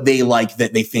 but they like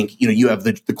that they think, you have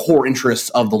the core interests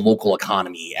of the local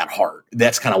economy at heart.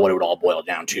 That's kind of what it would all boil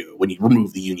down to when you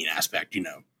remove the union aspect,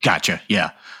 Gotcha.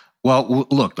 Yeah. Well,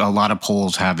 look, a lot of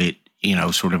polls have it,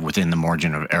 sort of within the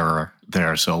margin of error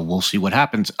there. So we'll see what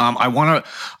happens. I want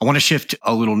to shift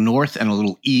a little north and a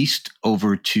little east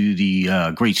over to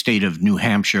the great state of New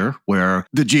Hampshire, where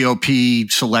the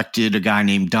GOP selected a guy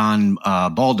named Don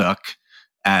Baldock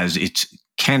as its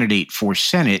candidate for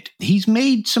Senate. He's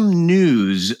made some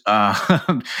news,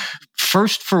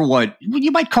 first for what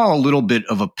you might call a little bit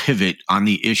of a pivot on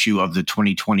the issue of the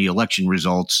 2020 election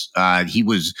results. He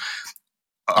was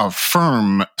a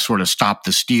firm sort of stop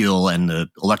the steal and the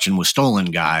election was stolen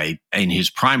guy in his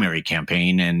primary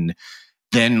campaign. And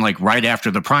then like right after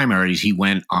the primaries, he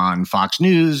went on Fox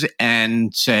News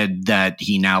and said that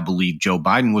he now believed Joe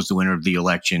Biden was the winner of the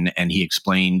election. And he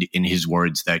explained in his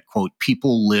words that, quote,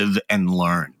 people live and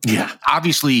learn. Yeah.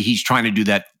 Obviously, he's trying to do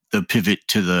that, the pivot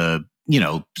to the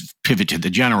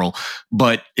general,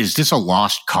 but is this a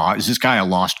lost cause? Is this guy a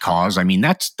lost cause? I mean,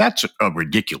 that's a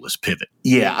ridiculous pivot.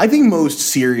 Yeah, I think most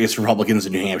serious Republicans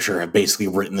in New Hampshire have basically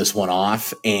written this one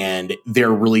off, and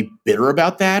they're really bitter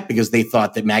about that because they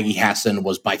thought that Maggie Hassan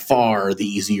was by far the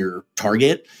easier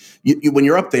target. When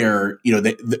you're up there,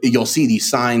 you'll see these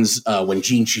signs when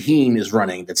Jeanne Shaheen is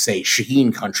running that say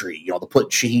Shaheen Country. They'll put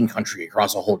Shaheen Country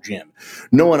across a whole gym.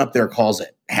 No one up there calls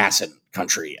it Hassan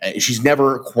Country. She's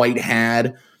never quite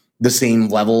had the same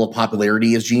level of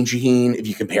popularity as Jeanne Shaheen. If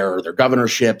you compare their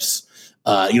governorships,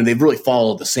 they've really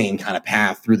followed the same kind of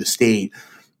path through the state.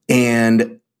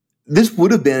 And this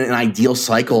would have been an ideal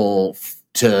cycle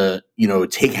to,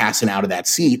 take Hassan out of that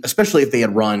seat, especially if they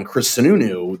had run Chris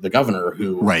Sununu, the governor,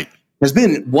 who has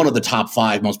been one of the top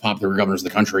 5 most popular governors of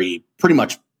the country pretty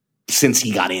much since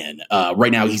he got in.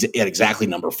 Right now, he's at exactly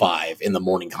number 5 in the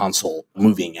Morning Consult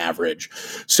moving average.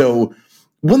 So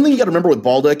one thing you got to remember with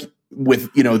Baldock,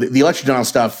 with the election denial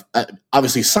stuff,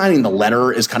 obviously signing the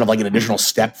letter is kind of like an additional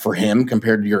step for him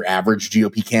compared to your average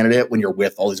GOP candidate when you're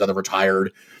with all these other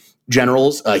retired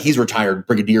generals. He's retired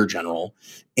brigadier general.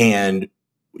 And,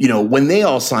 when they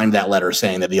all signed that letter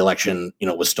saying that the election,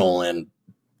 was stolen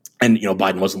and,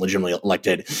 Biden wasn't legitimately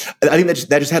elected, I think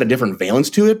that just had a different valence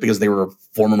to it because they were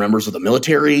former members of the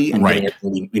military and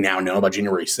we now know about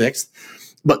January 6th.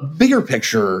 But bigger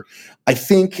picture, I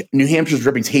think New Hampshire's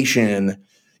reputation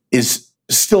is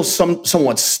still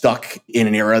somewhat stuck in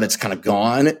an era that's kind of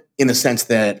gone, in the sense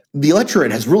that the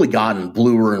electorate has really gotten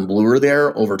bluer and bluer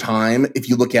there over time. If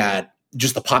you look at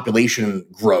just the population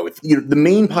growth, the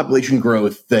main population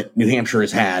growth that New Hampshire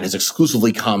has had has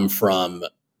exclusively come from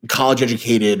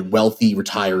college-educated, wealthy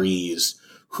retirees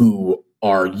who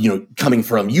are, coming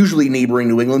from usually neighboring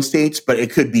New England states, but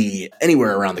it could be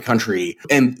anywhere around the country.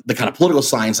 And the kind of political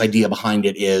science idea behind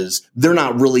it is they're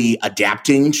not really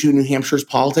adapting to New Hampshire's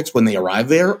politics when they arrive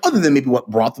there, other than maybe what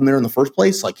brought them there in the first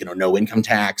place, like, no income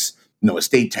tax, no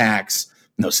estate tax,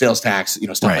 no sales tax,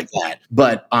 stuff like that.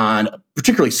 But on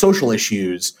particularly social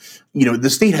issues, the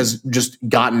state has just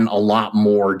gotten a lot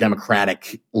more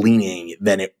Democratic leaning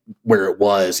than where it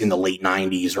was in the late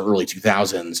 90s or early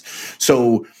 2000s.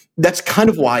 So that's kind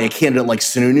of why a candidate like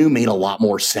Sununu made a lot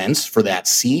more sense for that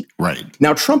seat. Right.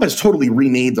 Now, Trump has totally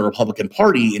remade the Republican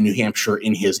Party in New Hampshire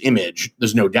in his image.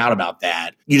 There's no doubt about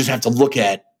that. You just have to look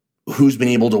at who's been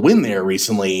able to win there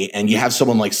recently. And you have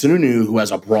someone like Sununu who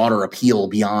has a broader appeal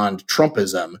beyond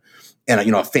Trumpism and,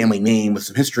 a family name with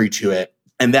some history to it.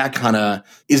 And that kind of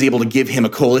is able to give him a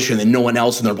coalition that no one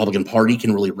else in the Republican Party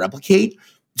can really replicate.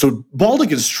 So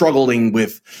Baldock is struggling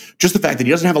with just the fact that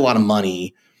he doesn't have a lot of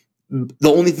money.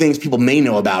 The only things people may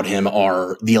know about him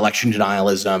are the election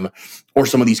denialism or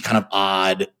some of these kind of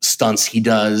odd stunts he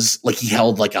does. Like he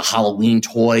held like a Halloween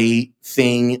toy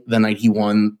thing the night he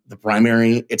won the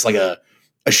primary. It's like a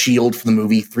shield from the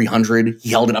movie 300. He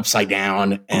held it upside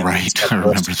down. And right. I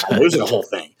remember that. It was a whole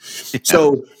thing. Yeah.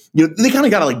 So, they kind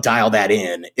of got to like dial that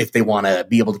in if they want to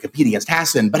be able to compete against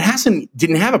Hassan. But Hassan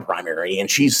didn't have a primary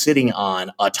and she's sitting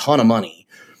on a ton of money.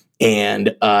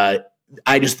 And,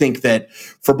 I just think that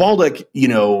for Baldock,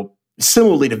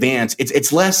 similarly to Vance,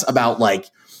 it's less about like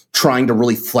trying to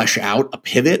really flesh out a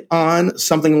pivot on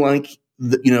something like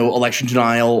election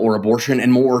denial or abortion,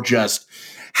 and more just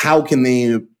how can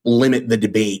they limit the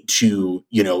debate to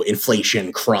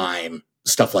inflation, crime,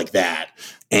 stuff like that.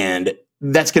 And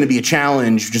that's going to be a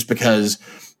challenge just because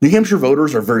New Hampshire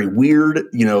voters are very weird.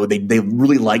 They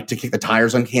really like to kick the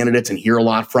tires on candidates and hear a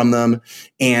lot from them.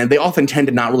 And they often tend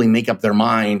to not really make up their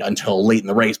mind until late in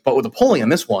the race. But with the polling on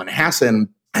this one, Hassan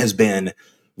has been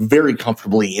very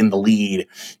comfortably in the lead.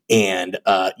 And,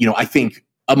 I think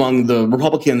among the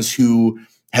Republicans who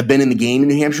have been in the game in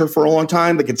New Hampshire for a long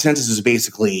time, the consensus is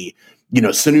basically,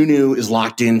 Sununu is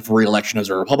locked in for re-election as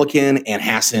a Republican and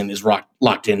Hassan is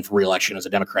locked in for re-election as a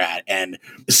Democrat. And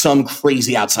some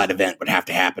crazy outside event would have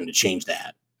to happen to change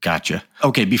that. Gotcha.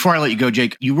 Okay, before I let you go,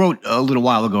 Jake, you wrote a little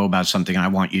while ago about something, and I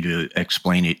want you to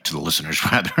explain it to the listeners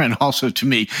rather, and also to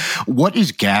me. What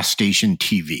is gas station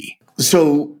TV?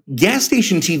 So gas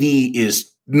station TV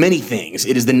is many things.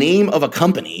 It is the name of a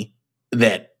company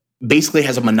that basically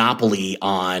has a monopoly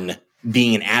on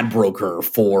being an ad broker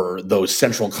for those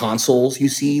central consoles you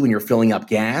see when you're filling up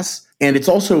gas. And it's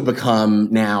also become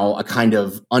now a kind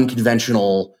of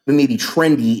unconventional, maybe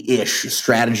trendy-ish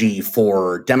strategy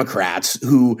for Democrats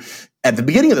who at the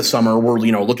beginning of the summer were,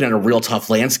 looking at a real tough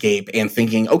landscape and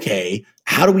thinking, okay,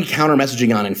 how do we counter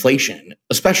messaging on inflation?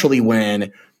 Especially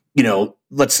when,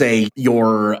 let's say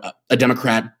you're a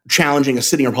Democrat challenging a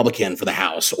sitting Republican for the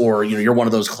House, or, you're one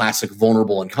of those classic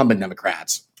vulnerable incumbent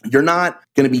Democrats. You're not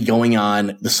going to be going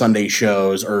on the Sunday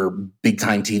shows or big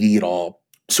time TV at all.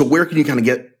 So where can you kind of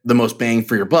get the most bang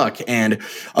for your buck? And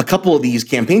a couple of these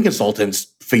campaign consultants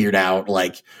figured out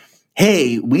like,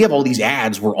 hey, we have all these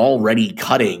ads we're already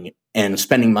cutting and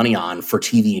spending money on for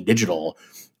TV and digital.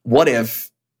 What if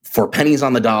for pennies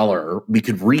on the dollar, we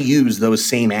could reuse those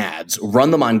same ads, run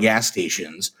them on gas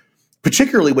stations,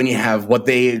 particularly when you have what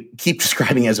they keep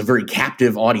describing as a very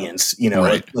captive audience,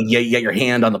 right. Like you get your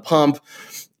hand on the pump.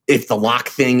 If the lock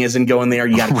thing isn't going there,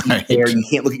 you got to keep there. You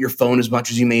can't look at your phone as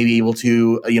much as you may be able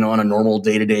to, on a normal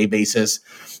day-to-day basis.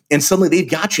 And suddenly they've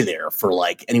got you there for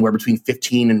like anywhere between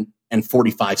 15 and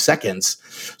 45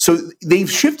 seconds. So they've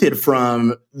shifted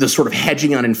from the sort of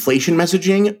hedging on inflation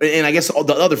messaging. And I guess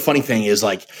the other funny thing is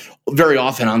like very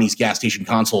often on these gas station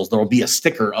consoles, there will be a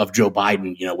sticker of Joe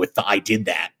Biden, with the I did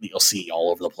that you'll see all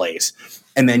over the place.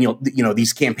 And then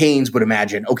these campaigns would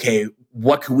imagine, okay,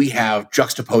 what could we have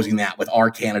juxtaposing that with our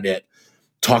candidate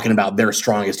talking about their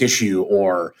strongest issue,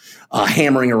 or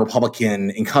hammering a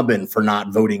Republican incumbent for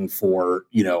not voting for,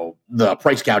 the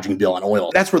price gouging bill on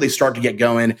oil. That's where they start to get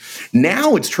going.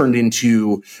 Now it's turned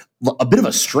into a bit of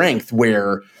a strength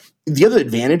where the other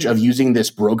advantage of using this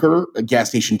broker, gas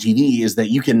station TV, is that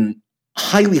you can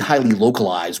highly, highly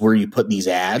localize where you put these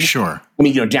ads. Sure. I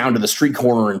mean, down to the street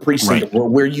corner and precinct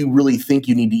where you really think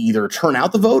you need to either turn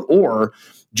out the vote or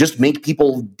just make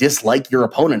people dislike your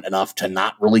opponent enough to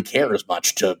not really care as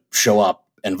much to show up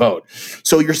and vote.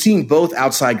 So you're seeing both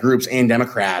outside groups and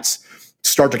Democrats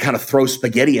start to kind of throw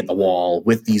spaghetti at the wall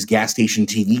with these gas station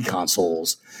TV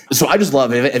consoles. So I just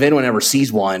love if anyone ever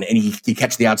sees one and you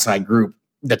catch the outside group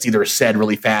that's either said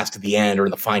really fast at the end or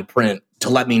in the fine print, to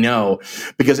let me know,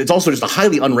 because it's also just a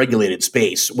highly unregulated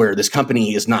space where this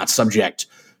company is not subject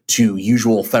to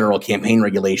usual federal campaign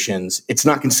regulations, it's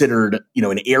not considered,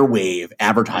 an airwave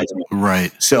advertising.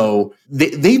 Right. So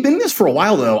they've been in this for a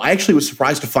while, though. I actually was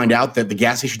surprised to find out that the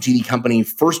gas station TV company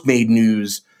first made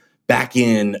news back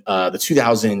in the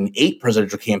 2008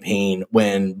 presidential campaign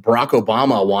when Barack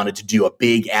Obama wanted to do a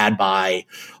big ad buy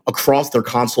across their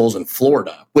consoles in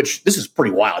Florida, which this is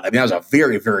pretty wild. I mean, that was a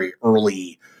very, very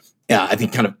early, I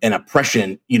think, kind of an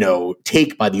oppression,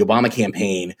 take by the Obama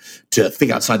campaign to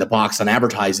think outside the box on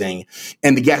advertising.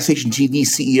 And the gas station TV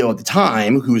CEO at the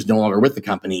time, who is no longer with the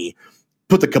company,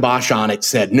 put the kibosh on it,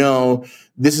 said, no,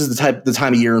 this is the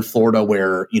time of year in Florida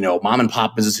where, mom and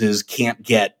pop businesses can't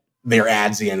get their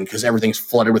ads in because everything's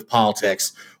flooded with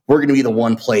politics. We're going to be the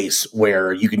one place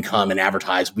where you can come and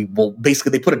advertise. They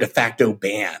put a de facto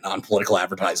ban on political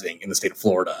advertising in the state of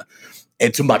Florida.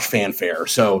 It's too much fanfare.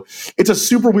 So it's a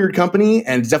super weird company,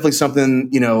 and it's definitely something,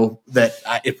 that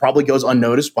it probably goes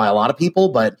unnoticed by a lot of people,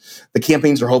 but the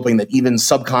campaigns are hoping that even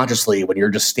subconsciously, when you're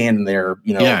just standing there,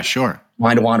 yeah, sure,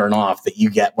 mind wandering off, that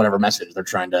you get whatever message they're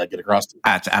trying to get across to you.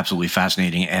 That's absolutely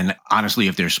fascinating. And honestly,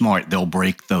 if they're smart, they'll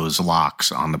break those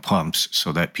locks on the pumps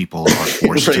so that people are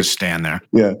forced Right. to stand there.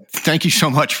 Yeah. Thank you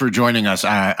so much for joining us.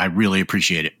 I really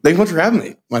appreciate it. Thanks so much for having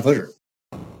me. My pleasure.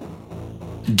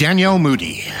 Danielle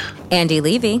Moody, Andy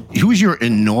Levy. who was your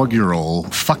inaugural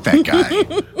fuck that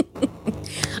guy?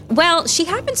 Well, she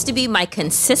happens to be my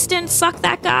consistent fuck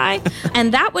that guy,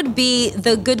 and that would be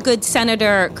the good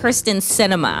Senator Kyrsten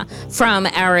Sinema from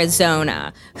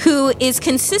Arizona, who is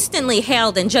consistently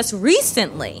hailed and just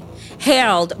recently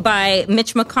hailed by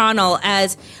Mitch McConnell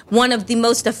as one of the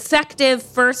most effective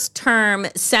first-term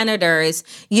senators,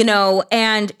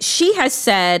 and she has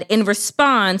said in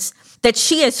response that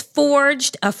she has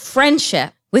forged a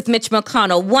friendship with Mitch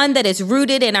McConnell, one that is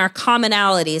rooted in our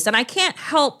commonalities. And I can't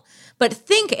help but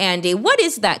think, Andy, what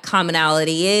is that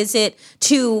commonality? Is it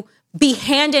to be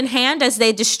hand in hand as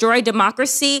they destroy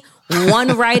democracy,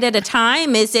 one right at a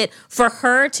time? Is it for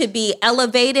her to be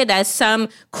elevated as some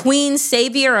queen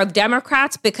savior of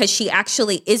Democrats because she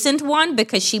actually isn't one,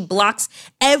 because she blocks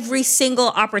every single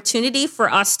opportunity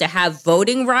for us to have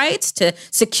voting rights, to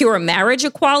secure marriage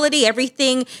equality?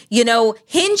 Everything,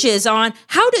 hinges on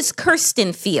how does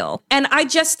Kyrsten feel? And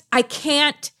I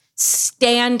can't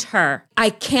stand her.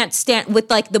 I can't stand with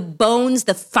the bones,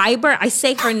 the fiber. I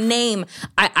say her name,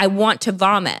 I want to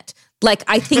vomit.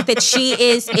 I think that she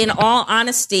is, in all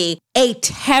honesty, a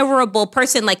terrible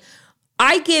person.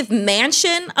 I give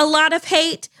Manchin a lot of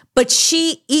hate, but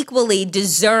she equally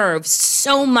deserves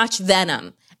so much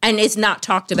venom and is not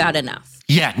talked about enough.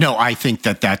 Yeah, no, I think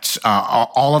that's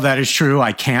all of that is true.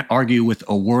 I can't argue with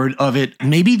a word of it.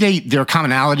 Maybe their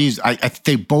commonalities,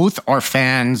 they both are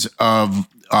fans of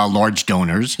large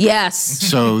donors. Yes.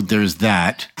 So there's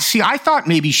that. See, I thought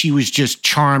maybe she was just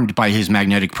charmed by his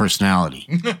magnetic personality.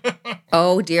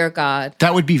 Oh, dear God.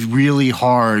 That would be really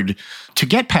hard to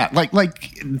get past.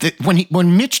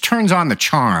 When Mitch turns on the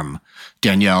charm,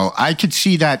 Danielle, I could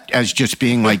see that as just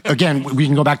being again, we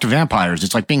can go back to vampires.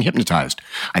 It's like being hypnotized.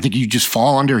 I think you just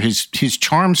fall under his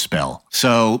charm spell.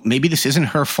 So maybe this isn't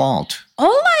her fault.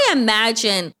 All I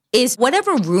imagine is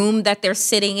whatever room that they're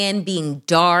sitting in being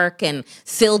dark and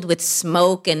filled with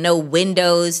smoke and no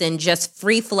windows and just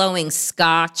free-flowing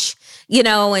scotch,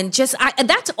 and just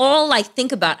that's all I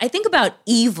think about. I think about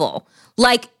evil.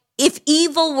 If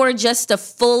evil were just a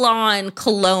full-on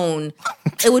cologne,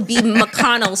 it would be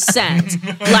McConnell scent.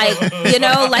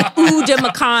 Eau de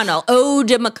McConnell, Eau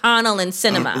de McConnell and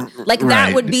Cinema. That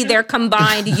Right. would be their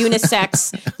combined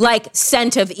unisex,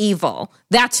 scent of evil.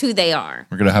 That's who they are.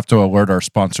 We're going to have to alert our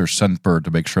sponsor, Scentbird,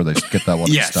 to make sure they get that one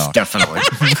in Yes, stock. definitely.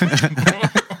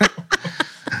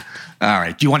 All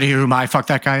right. Do you want to hear who my fuck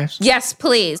that guy is? Yes,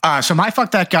 please. So my fuck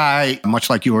that guy,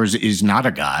 much like yours, is not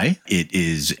a guy. It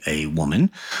is a woman.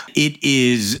 It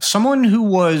is someone who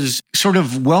was sort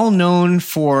of well known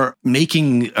for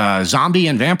making zombie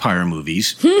and vampire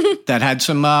movies that had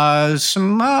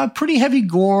some pretty heavy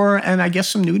gore and I guess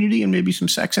some nudity and maybe some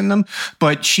sex in them.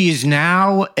 But she is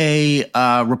now a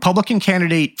Republican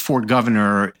candidate for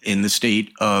governor in the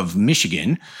state of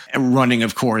Michigan, running,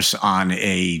 of course, on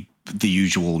the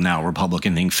usual now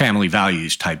Republican thing, family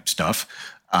values type stuff.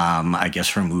 I guess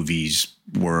her movies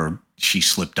were she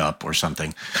slipped up or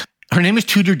something. Her name is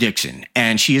Tudor Dixon,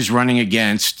 and she is running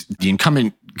against the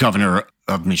incumbent governor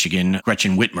of Michigan,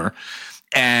 Gretchen Whitmer.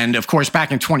 And of course, back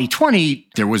in 2020,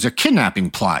 there was a kidnapping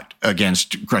plot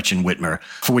against Gretchen Whitmer,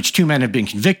 for which 2 men have been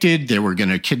convicted. They were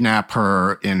going to kidnap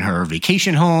her in her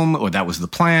vacation home, or that was the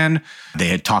plan. They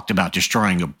had talked about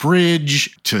destroying a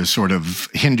bridge to sort of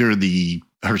hinder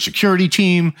her security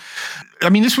team. I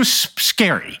mean, this was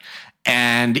scary.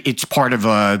 And it's part of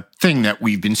a thing that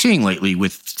we've been seeing lately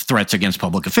with threats against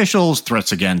public officials,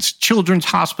 threats against children's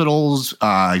hospitals,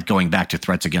 going back to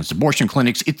threats against abortion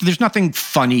clinics. There's nothing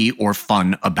funny or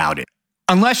fun about it.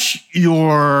 Unless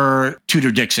you're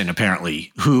Tudor Dixon,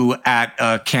 apparently, who at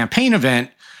a campaign event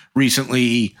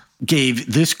recently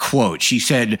gave this quote. She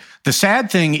said, "The sad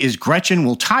thing is Gretchen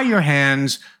will tie your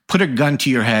hands, put a gun to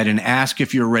your head, and ask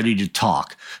if you're ready to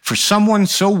talk. For someone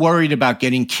so worried about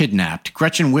getting kidnapped,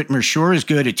 Gretchen Whitmer sure is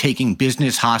good at taking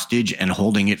business hostage and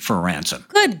holding it for ransom."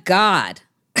 Good God.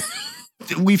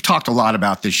 We've talked a lot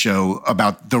about this show,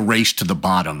 about the race to the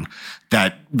bottom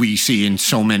that we see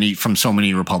from so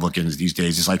many Republicans these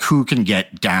days. It's like, who can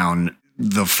get down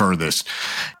the furthest?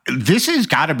 This has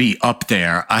got to be up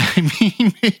there. I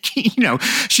mean,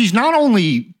 she's not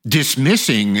only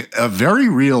dismissing a very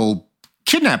real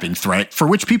kidnapping threat for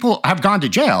which people have gone to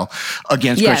jail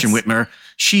against Gretchen Whitmer,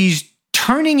 she's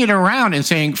turning it around and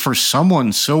saying, for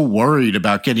someone so worried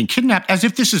about getting kidnapped, as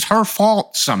if this is her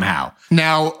fault somehow.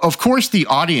 Now, of course, the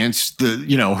audience,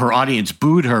 her audience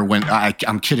booed her when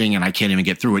I'm kidding and I can't even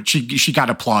get through it. She got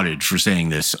applauded for saying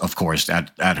this, of course,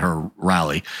 at her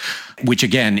rally, which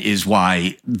again is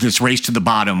why this race to the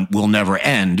bottom will never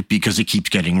end, because it keeps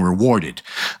getting rewarded.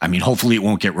 I mean, hopefully it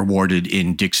won't get rewarded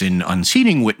in Dixon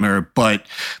unseating Whitmer, but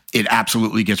it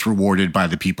absolutely gets rewarded by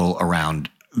the people around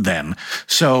them.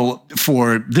 So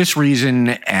for this reason,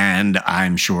 and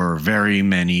I'm sure very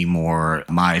many more,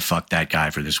 my fuck that guy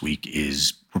for this week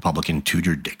is Republican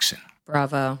Tudor Dixon.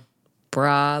 Bravo.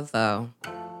 Bravo.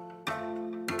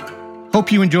 Hope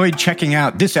you enjoyed checking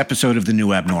out this episode of The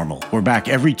New Abnormal. We're back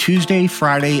every Tuesday,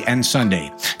 Friday, and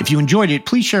Sunday. If you enjoyed it,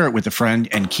 please share it with a friend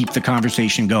and keep the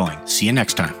conversation going. See you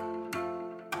next time.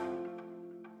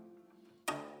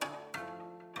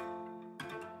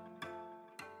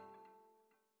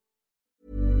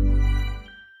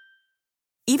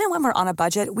 Even when we're on a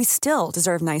budget, we still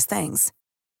deserve nice things.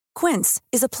 Quince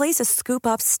is a place to scoop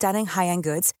up stunning high-end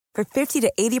goods for 50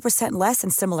 to 80% less than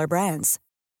similar brands.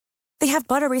 They have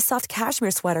buttery soft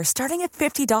cashmere sweaters starting at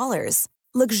 $50,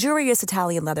 luxurious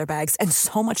Italian leather bags, and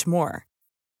so much more.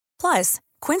 Plus,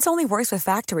 Quince only works with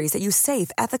factories that use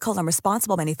safe, ethical, and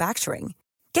responsible manufacturing.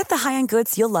 Get the high-end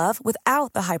goods you'll love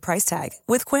without the high price tag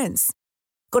with Quince.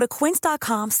 Go to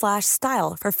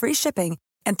quince.com/style for free shipping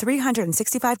and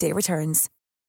 365-day returns.